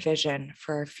you envision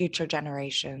for future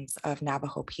generations of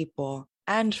Navajo people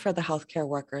and for the healthcare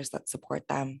workers that support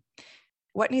them?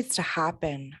 What needs to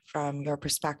happen from your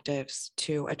perspectives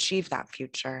to achieve that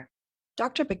future?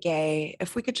 Dr. Begay,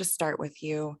 if we could just start with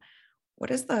you, what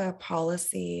is the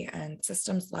policy and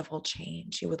systems level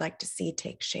change you would like to see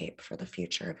take shape for the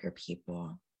future of your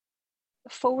people?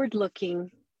 Forward looking,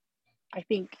 I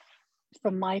think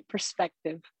from my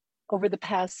perspective, over the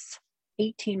past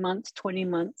 18 months, 20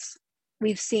 months,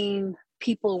 we've seen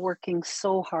people working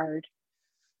so hard,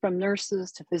 from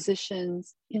nurses to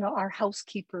physicians, our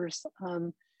housekeepers,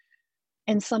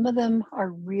 and some of them are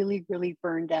really, really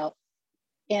burned out.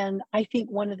 And I think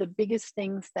one of the biggest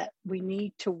things that we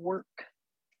need to work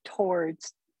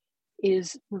towards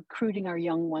is recruiting our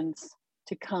young ones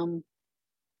to come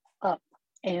up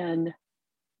and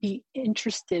be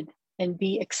interested and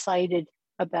be excited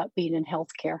about being in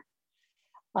healthcare.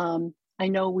 I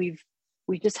know we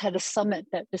just had a summit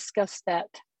that discussed that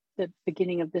the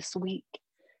beginning of this week,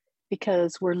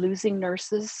 because we're losing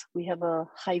nurses. We have a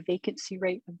high vacancy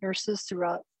rate of nurses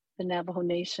throughout the Navajo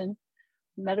Nation.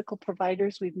 Medical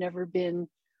providers, we've never been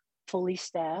fully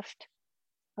staffed.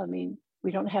 I mean,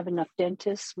 we don't have enough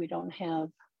dentists. We don't have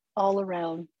all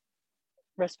around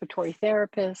respiratory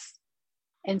therapists.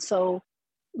 And so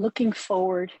looking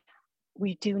forward,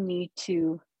 we do need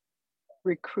to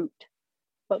recruit.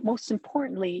 But most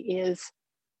importantly is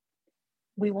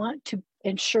we want to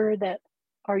ensure that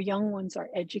our young ones are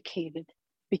educated,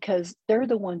 because they're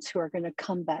the ones who are going to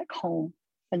come back home.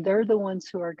 And they're the ones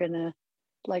who are going to,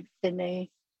 like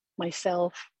Denee,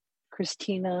 myself,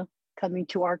 Christina, coming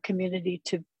to our community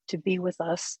to be with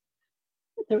us.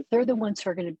 They're the ones who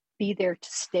are going to be there to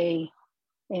stay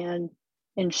and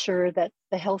ensure that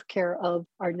the healthcare of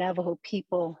our Navajo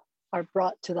people are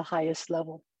brought to the highest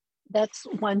level. That's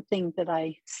one thing that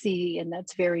I see, and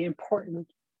that's very important.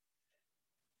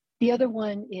 The other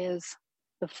one is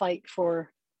the fight for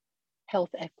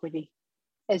health equity.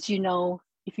 As you know,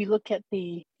 if you look at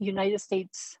the United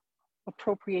States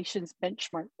appropriations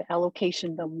benchmark, the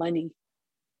allocation of money,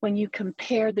 when you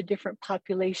compare the different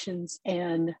populations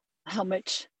and how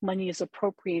much money is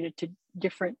appropriated to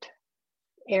different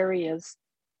areas,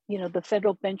 the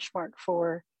federal benchmark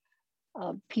for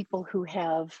people who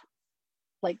have,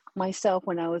 like myself,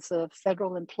 when I was a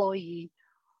federal employee,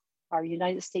 our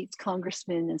United States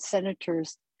congressmen and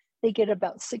senators, they get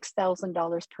about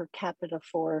 $6,000 per capita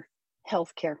for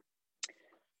healthcare.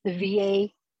 The VA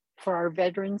for our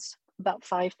veterans, about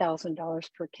 $5,000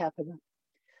 per capita.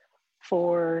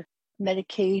 For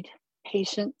Medicaid,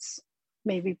 patients,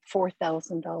 maybe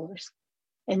 $4,000.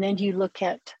 And then you look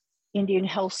at Indian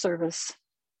Health Service,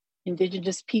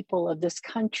 Indigenous people of this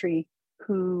country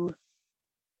who,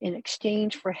 in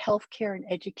exchange for healthcare and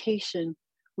education,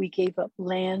 we gave up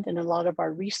land and a lot of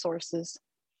our resources.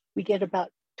 We get about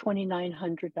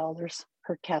 $2,900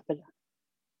 per capita.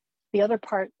 The other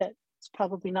part that's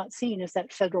probably not seen is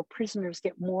that federal prisoners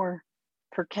get more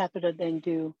per capita than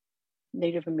do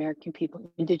Native American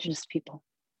people, Indigenous people.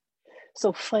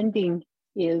 So funding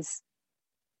is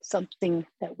something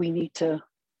that we need to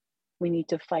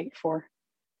fight for.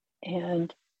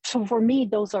 And so for me,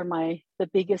 those are the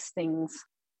biggest things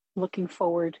looking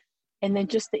forward. And then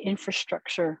just the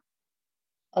infrastructure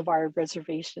of our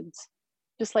reservations.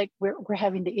 Just like we're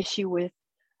having the issue with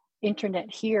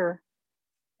internet here.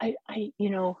 I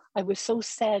was so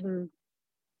saddened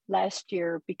last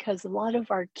year because a lot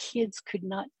of our kids could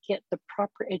not get the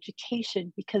proper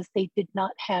education because they did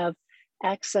not have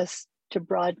access to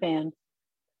broadband.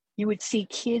 You would see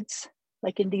kids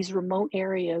like in these remote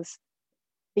areas,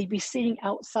 they'd be sitting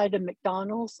outside a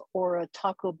McDonald's or a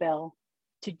Taco Bell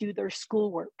to do their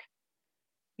schoolwork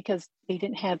because they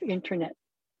didn't have internet.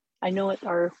 I know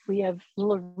we have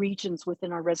little regions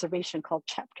within our reservation called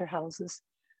chapter houses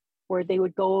where they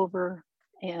would go over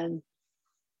and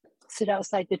sit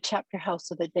outside the chapter house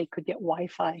so that they could get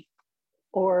Wi-Fi.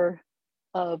 Or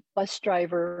a bus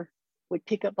driver would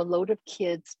pick up a load of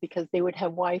kids because they would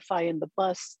have Wi-Fi in the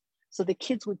bus. So the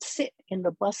kids would sit in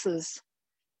the buses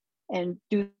and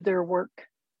do their work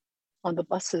on the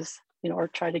buses, or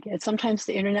try to get, sometimes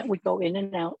the internet would go in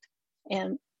and out.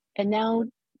 And now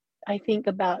I think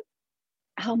about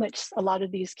how much a lot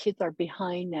of these kids are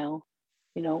behind now,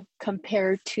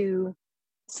 compared to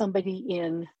somebody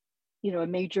in, a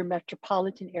major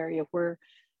metropolitan area where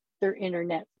their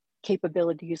internet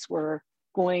capabilities were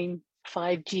going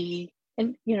 5G.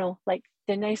 And, like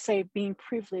Denee say, being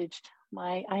privileged,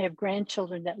 I have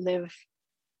grandchildren that live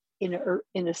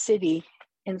in a city.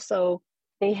 And so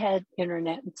they had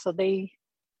internet, and so they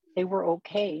were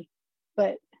okay.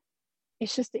 But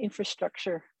it's just the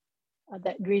infrastructure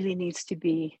that really needs to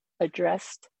be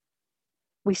addressed.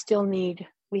 We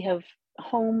have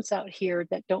homes out here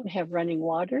that don't have running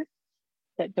water,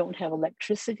 that don't have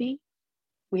electricity.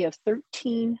 We have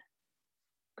 13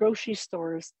 grocery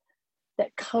stores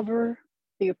that cover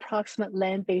the approximate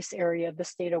land-based area of the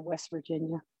state of West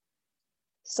Virginia.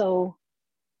 So,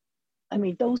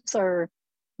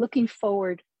 looking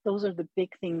forward, those are the big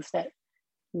things that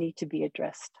need to be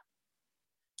addressed.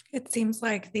 It seems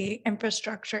like the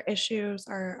infrastructure issues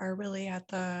are really at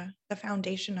the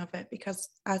foundation of it, because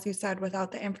as you said, without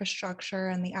the infrastructure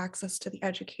and the access to the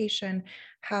education,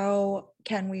 how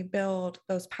can we build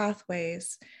those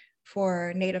pathways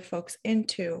for Native folks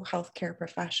into healthcare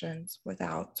professions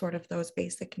without sort of those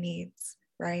basic needs,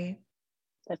 right?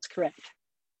 That's correct.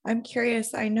 I'm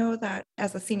curious, I know that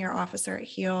as a senior officer at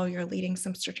HEAL, you're leading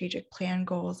some strategic plan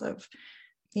goals of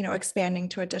expanding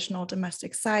to additional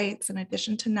domestic sites in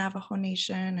addition to Navajo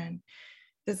Nation, and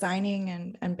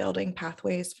designing and building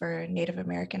pathways for Native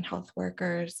American health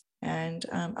workers and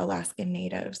Alaskan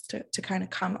Natives to kind of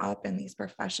come up in these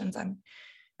professions.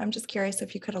 I'm just curious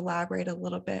if you could elaborate a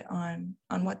little bit on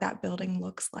what that building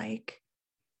looks like.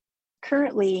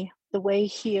 Currently, the way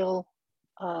HEAL,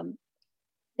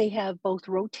 they have both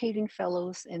rotating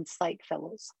fellows and site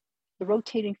fellows. The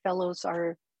rotating fellows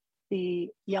are the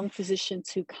young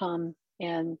physicians who come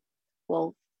and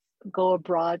will go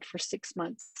abroad for 6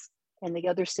 months, and the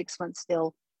other 6 months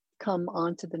they'll come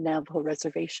onto the Navajo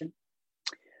reservation.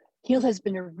 HEAL has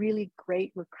been a really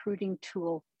great recruiting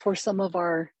tool for some of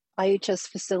our IHS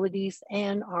facilities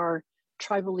and our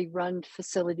tribally run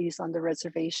facilities on the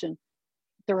reservation.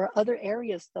 There are other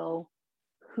areas, though,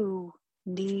 who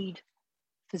need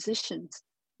physicians,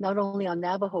 not only on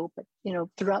Navajo, but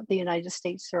throughout the United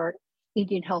States. There are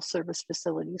Indian Health Service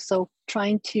facilities. So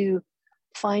trying to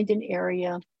find an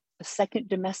area, a second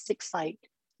domestic site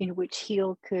in which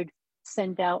HEAL could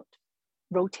send out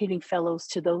rotating fellows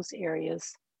to those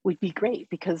areas would be great,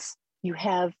 because you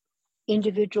have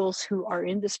individuals who are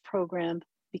in this program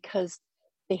because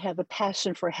they have a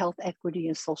passion for health equity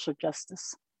and social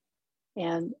justice,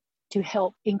 and to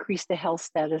help increase the health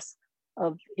status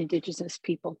of Indigenous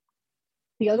people.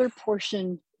 The other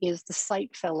portion is the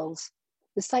site fellows.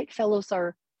 The site fellows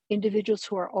are individuals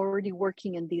who are already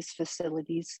working in these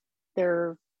facilities.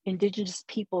 They're Indigenous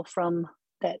people from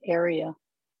that area.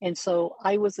 And so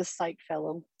I was a site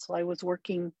fellow. So I was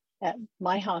working at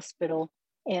my hospital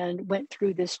and went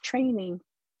through this training,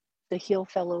 the HEAL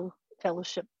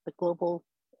Fellowship, the Global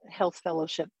Health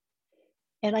Fellowship.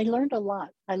 And I learned a lot.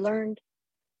 I learned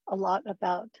a lot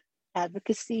about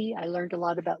advocacy. I learned a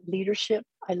lot about leadership.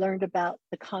 I learned about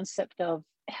the concept of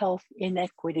health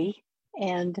inequity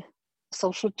and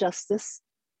social justice.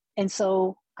 And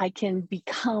so I can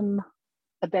become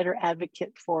a better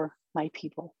advocate for my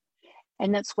people.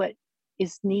 And that's what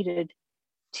is needed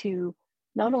to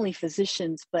not only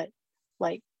physicians, but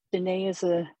like Denee is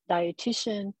a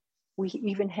dietitian. We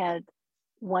even had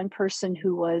one person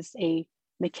who was a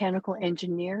mechanical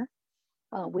engineer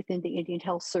within the Indian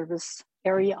Health Service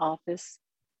area office.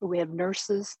 We have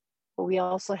nurses, but we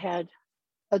also had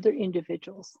other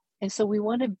individuals. And so we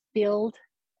want to build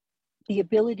the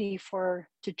ability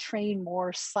to train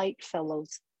more site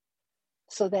fellows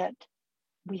so that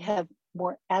we have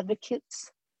more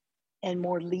advocates and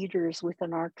more leaders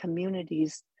within our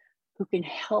communities who can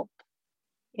help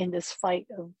in this fight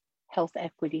of health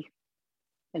equity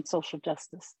and social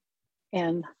justice.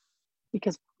 And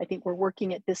because I think we're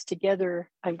working at this together,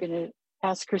 I'm going to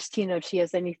ask Christina if she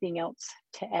has anything else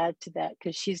to add to that,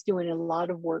 because she's doing a lot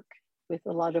of work with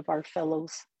a lot of our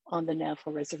fellows on the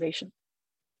Navajo Reservation.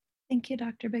 Thank you,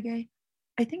 Dr. Begay.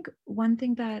 I think one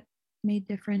thing that may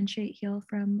differentiate HEAL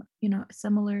from,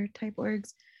 similar type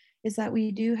orgs is that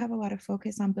we do have a lot of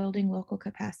focus on building local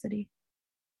capacity.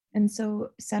 And so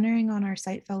centering on our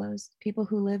site fellows, people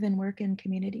who live and work in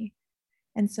community.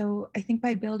 And so I think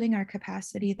by building our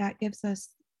capacity, that gives us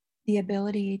the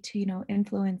ability to,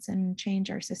 influence and change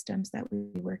our systems that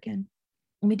we work in.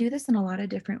 And we do this in a lot of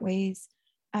different ways.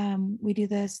 We do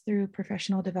this through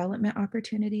professional development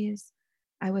opportunities.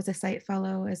 I was a site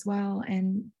fellow as well.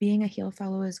 And being a HEAL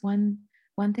fellow is one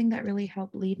thing that really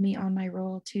helped lead me on my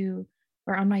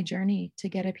on my journey to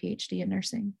get a PhD in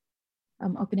nursing,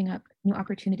 opening up new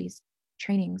opportunities,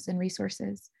 trainings, and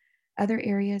resources. Other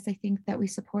areas I think that we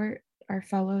support our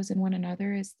fellows and one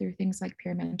another is through things like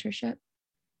peer mentorship.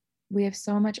 We have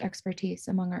so much expertise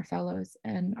among our fellows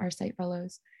and our site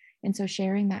fellows. And so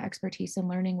sharing that expertise and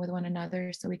learning with one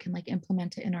another so we can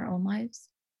implement it in our own lives,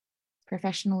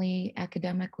 professionally,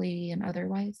 academically, and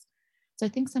otherwise. So I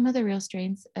think some of the real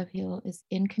strengths of HEAL is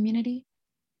in community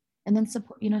and then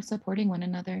supporting one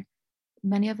another.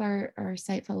 Many of our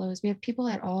site fellows, we have people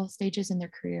at all stages in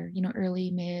their career,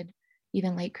 early, mid,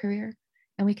 even late career.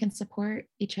 And we can support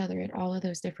each other at all of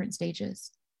those different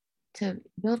stages to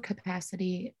build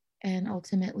capacity and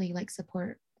ultimately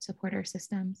support our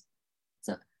systems.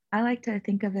 So I like to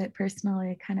think of it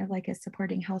personally kind of like as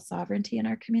supporting health sovereignty in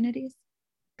our communities.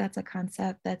 That's a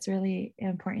concept that's really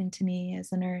important to me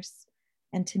as a nurse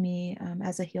and to me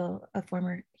as a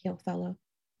former HEAL fellow.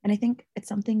 And I think it's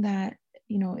something that,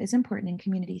 is important in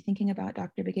community, thinking about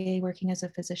Dr. Begay working as a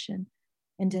physician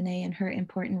and Denee and her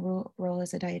important role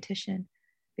as a dietitian.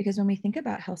 Because when we think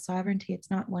about health sovereignty, it's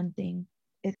not one thing.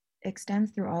 It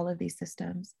extends through all of these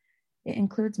systems. It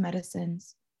includes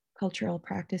medicines, cultural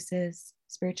practices,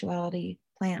 spirituality,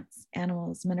 plants,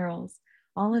 animals, minerals,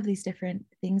 all of these different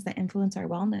things that influence our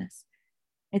wellness.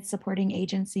 It's supporting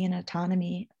agency and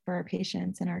autonomy for our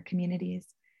patients and our communities.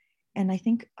 And I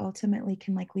think ultimately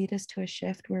can lead us to a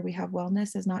shift where we have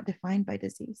wellness as not defined by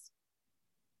disease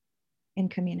in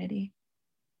community.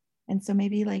 And so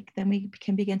maybe then we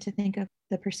can begin to think of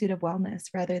the pursuit of wellness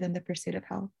rather than the pursuit of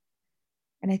health.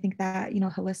 And I think that,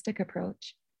 holistic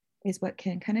approach is what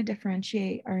can kind of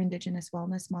differentiate our Indigenous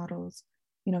wellness models,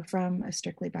 from a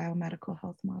strictly biomedical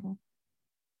health model.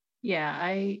 Yeah,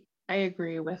 I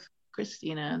agree with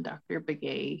Christina and Dr.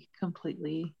 Begay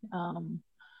completely.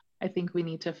 I think we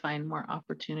need to find more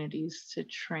opportunities to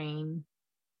train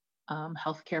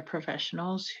healthcare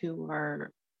professionals who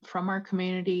are from our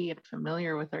community and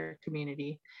familiar with our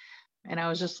community. And I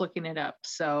was just looking it up.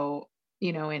 So,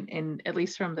 in at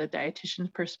least from the dietitian's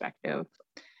perspective,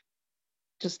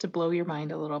 just to blow your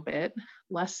mind a little bit,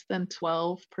 less than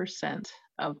 12%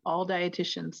 of all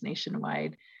dietitians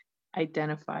nationwide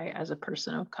identify as a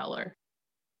person of color.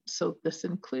 So this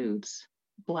includes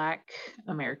Black,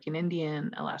 American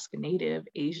Indian, Alaska Native,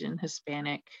 Asian,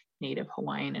 Hispanic, Native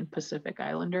Hawaiian, and Pacific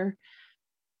Islander.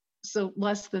 So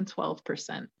less than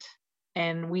 12%.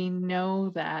 And we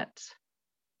know that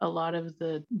a lot of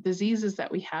the diseases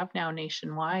that we have now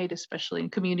nationwide, especially in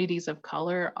communities of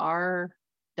color, are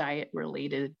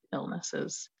diet-related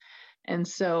illnesses. And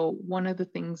so one of the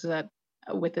things that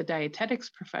with the dietetics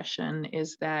profession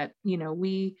is that,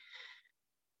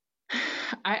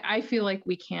 I feel like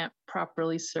we can't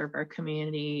properly serve our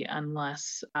community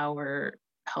unless our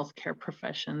healthcare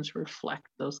professions reflect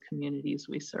those communities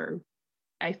we serve.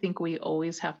 I think we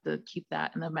always have to keep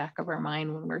that in the back of our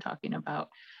mind when we're talking about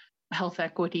health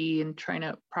equity and trying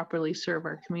to properly serve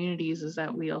our communities, is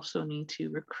that we also need to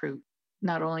recruit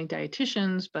not only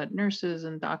dietitians, but nurses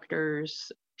and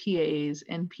doctors, PAs,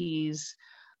 NPs,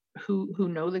 who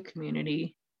know the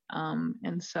community.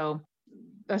 And so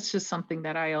that's just something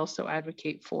that I also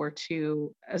advocate for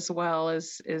too, as well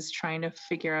as trying to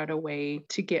figure out a way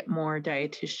to get more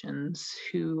dietitians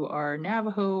who are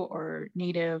Navajo or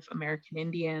Native American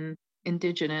Indian,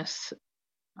 Indigenous.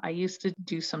 I used to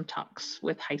do some talks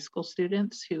with high school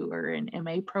students who are in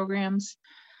MA programs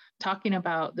talking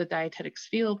about the dietetics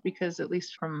field, because at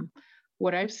least from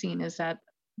what I've seen is that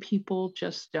people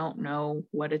just don't know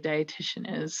what a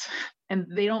dietitian is. And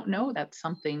they don't know that's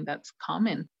something that's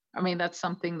common. I mean, that's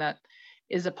something that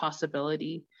is a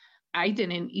possibility. I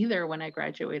didn't either when I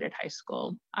graduated high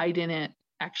school. I didn't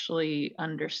actually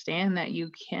understand that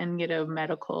you can get a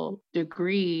medical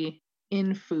degree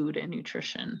in food and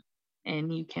nutrition,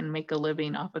 and you can make a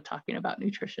living off of talking about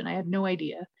nutrition. I had no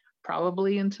idea,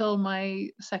 probably until my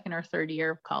second or third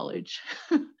year of college.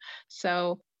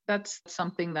 So that's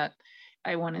something that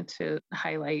I wanted to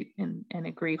highlight and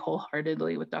agree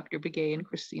wholeheartedly with Dr. Begay and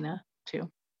Christina too.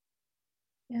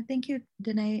 Yeah, thank you,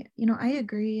 Denee. I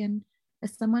agree. And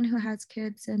as someone who has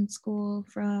kids in school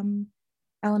from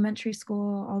elementary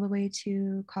school all the way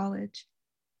to college,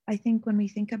 I think when we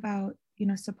think about,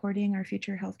 supporting our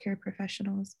future healthcare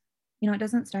professionals, it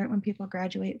doesn't start when people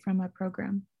graduate from a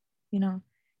program.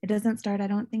 It doesn't start, I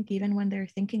don't think, even when they're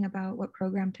thinking about what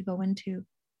program to go into,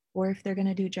 or if they're going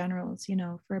to do generals,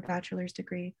 for a bachelor's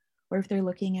degree, or if they're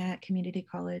looking at community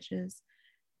colleges.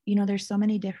 There's so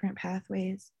many different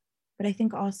pathways. But I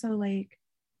think also like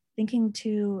thinking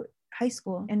to high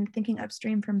school and thinking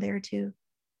upstream from there too.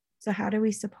 So how do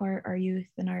we support our youth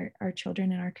and our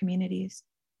children in our communities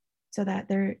so that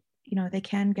they're, they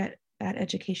can get that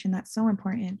education that's so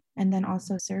important, and then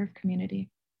also serve community.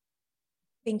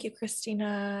 Thank you,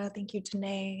 Christina. Thank you,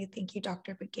 Denee. Thank you,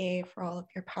 Dr. Begay, for all of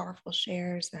your powerful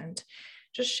shares and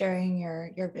just sharing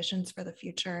your visions for the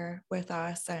future with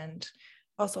us, and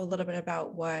also a little bit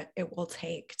about what it will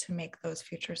take to make those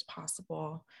futures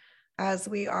possible. As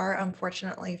we are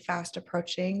unfortunately fast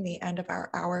approaching the end of our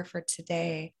hour for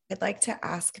today, I'd like to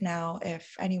ask now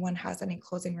if anyone has any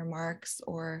closing remarks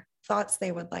or thoughts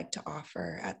they would like to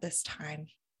offer at this time.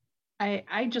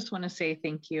 I just want to say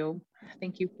thank you.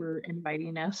 Thank you for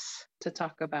inviting us to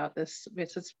talk about this.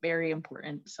 It's a very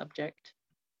important subject,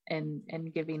 and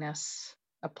giving us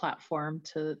a platform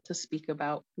to speak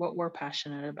about what we're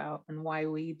passionate about and why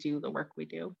we do the work we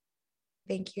do.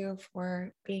 Thank you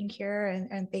for being here,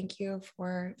 and thank you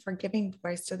for giving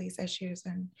voice to these issues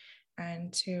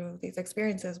and to these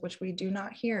experiences, which we do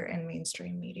not hear in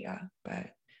mainstream media, but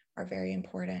are very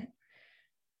important.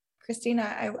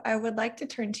 Christina, I would like to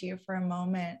turn to you for a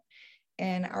moment.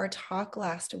 In our talk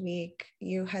last week,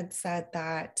 you had said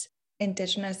that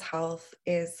Indigenous health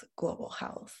is global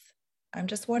health. I'm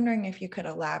just wondering if you could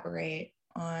elaborate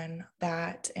on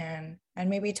that and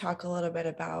maybe talk a little bit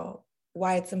about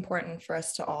why it's important for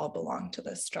us to all belong to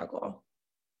this struggle.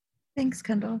 Thanks,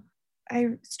 Kendall.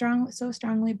 I so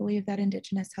strongly believe that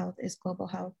Indigenous health is global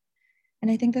health.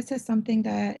 And I think this is something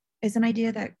that is an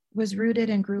idea that was rooted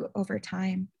and grew over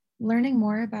time. Learning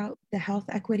more about the health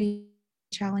equity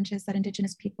challenges that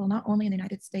Indigenous people, not only in the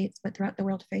United States, but throughout the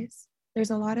world face. There's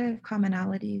a lot of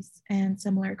commonalities and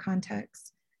similar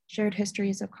contexts, shared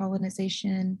histories of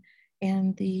colonization,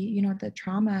 and the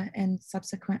trauma and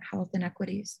subsequent health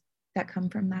inequities that come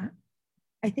from that.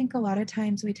 I think a lot of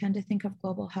times we tend to think of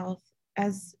global health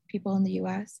as people in the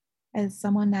US as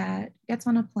someone that gets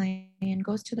on a plane,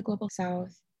 goes to the global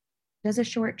south, does a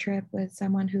short trip with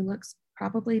someone who looks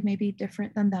probably maybe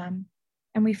different than them.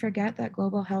 And we forget that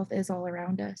global health is all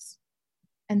around us.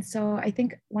 And so I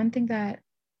think one thing that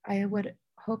I would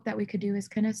hope that we could do is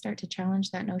kind of start to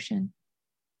challenge that notion.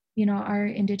 Our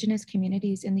Indigenous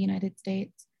communities in the United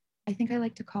States, I think I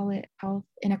like to call it health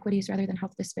inequities rather than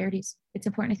health disparities. It's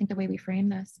important, I think, the way we frame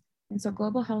this. And so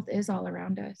global health is all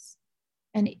around us.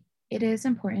 And it is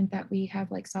important that we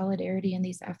have like solidarity in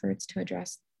these efforts to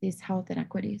address these health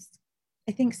inequities.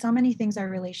 I think so many things are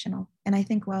relational, and I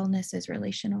think wellness is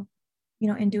relational.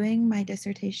 In doing my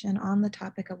dissertation on the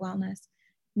topic of wellness,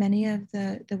 many of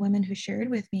the women who shared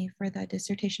with me for that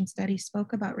dissertation study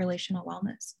spoke about relational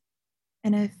wellness.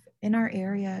 And if in our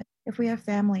area, if we have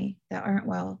family that aren't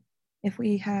well, if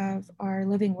we have our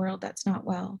living world that's not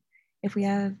well, if we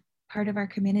have part of our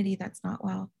community that's not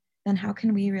well, then how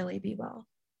can we really be well?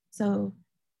 So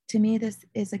to me, this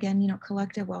is, again,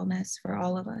 collective wellness for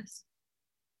all of us.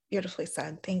 Beautifully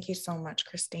said. Thank you so much,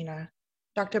 Christina.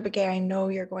 Dr. Begay, I know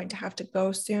you're going to have to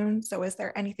go soon. So is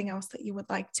there anything else that you would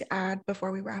like to add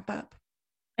before we wrap up?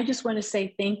 I just want to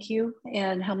say thank you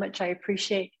and how much I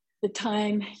appreciate the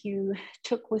time you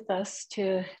took with us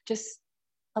to just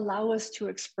allow us to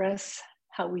express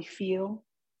how we feel,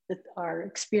 our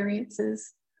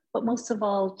experiences, but most of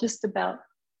all, just about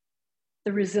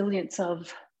the resilience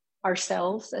of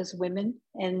ourselves as women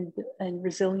and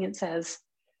resilience as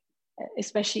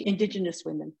especially Indigenous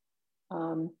women.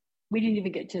 We didn't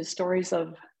even get to stories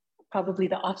of probably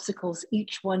the obstacles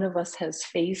each one of us has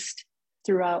faced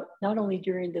throughout, not only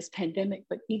during this pandemic,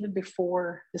 but even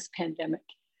before this pandemic.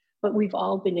 But we've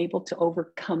all been able to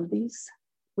overcome these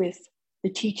with the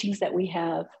teachings that we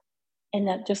have. And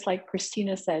that, just like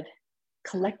Christina said,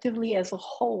 collectively as a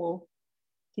whole,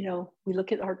 you know, we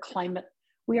look at our climate,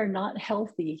 we are not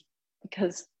healthy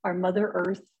because our Mother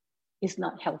Earth is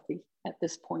not healthy at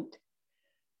this point.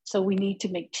 So we need to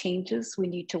make changes. We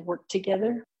need to work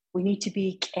together. We need to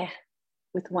be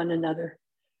with one another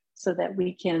so that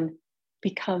we can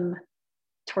become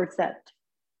towards that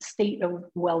state of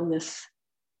wellness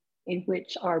in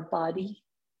which our body,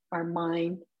 our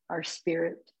mind, our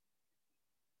spirit,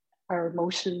 our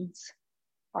emotions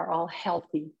are all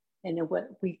healthy and in what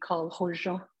we call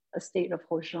Hojan, a state of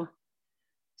Hojan.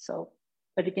 So,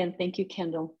 but again, thank you,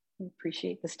 Kendall. I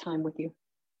appreciate this time with you.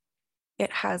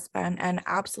 It has been an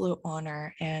absolute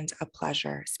honor and a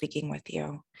pleasure speaking with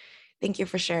you. Thank you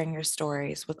for sharing your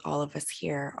stories with all of us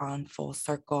here on Full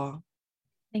Circle.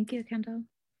 Thank you, Kendall.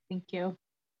 Thank you.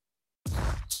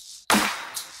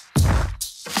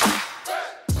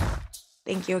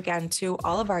 Thank you again to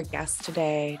all of our guests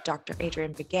today, Dr.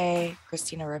 Adriann Begay,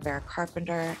 Christina Rivera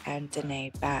Carpenter, and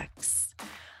Denee Bex.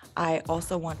 I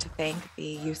also want to thank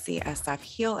the UCSF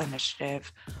HEAL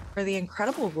Initiative for the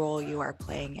incredible role you are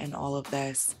playing in all of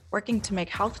this, working to make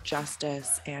health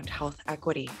justice and health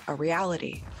equity a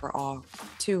reality for all.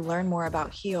 To learn more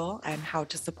about HEAL and how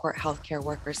to support healthcare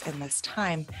workers in this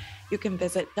time, you can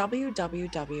visit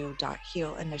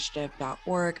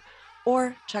www.healinitiative.org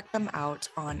or check them out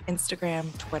on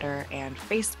Instagram, Twitter, and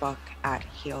Facebook at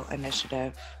HEAL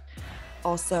Initiative.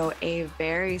 Also, a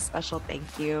very special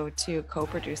thank you to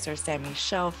co-producer Sammy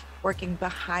Shelf, working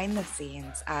behind the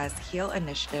scenes as HEAL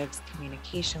Initiative's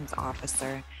communications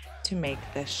officer to make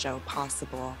this show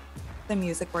possible. The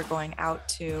music we're going out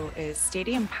to is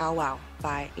Stadium Powwow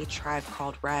by A Tribe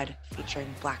Called Red,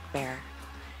 featuring Black Bear.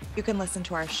 You can listen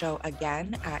to our show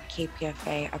again at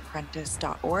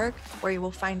kpfaapprentice.org, where you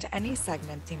will find any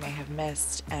segments you may have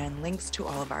missed and links to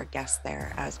all of our guests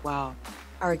there as well.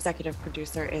 Our executive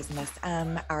producer is Miss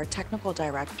M. Our technical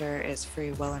director is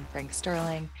Free Will and Frank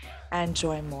Sterling, and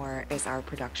Joy Moore is our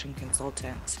production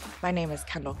consultant. My name is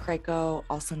Kendall Crakow,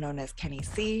 also known as Kenny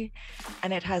C,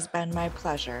 and it has been my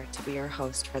pleasure to be your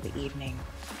host for the evening.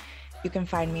 You can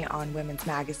find me on Women's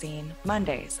Magazine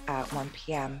Mondays at 1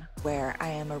 p.m., where I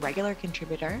am a regular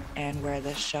contributor and where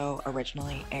this show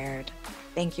originally aired.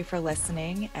 Thank you for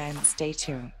listening and stay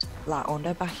tuned. La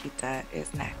Onda Bajita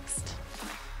is next.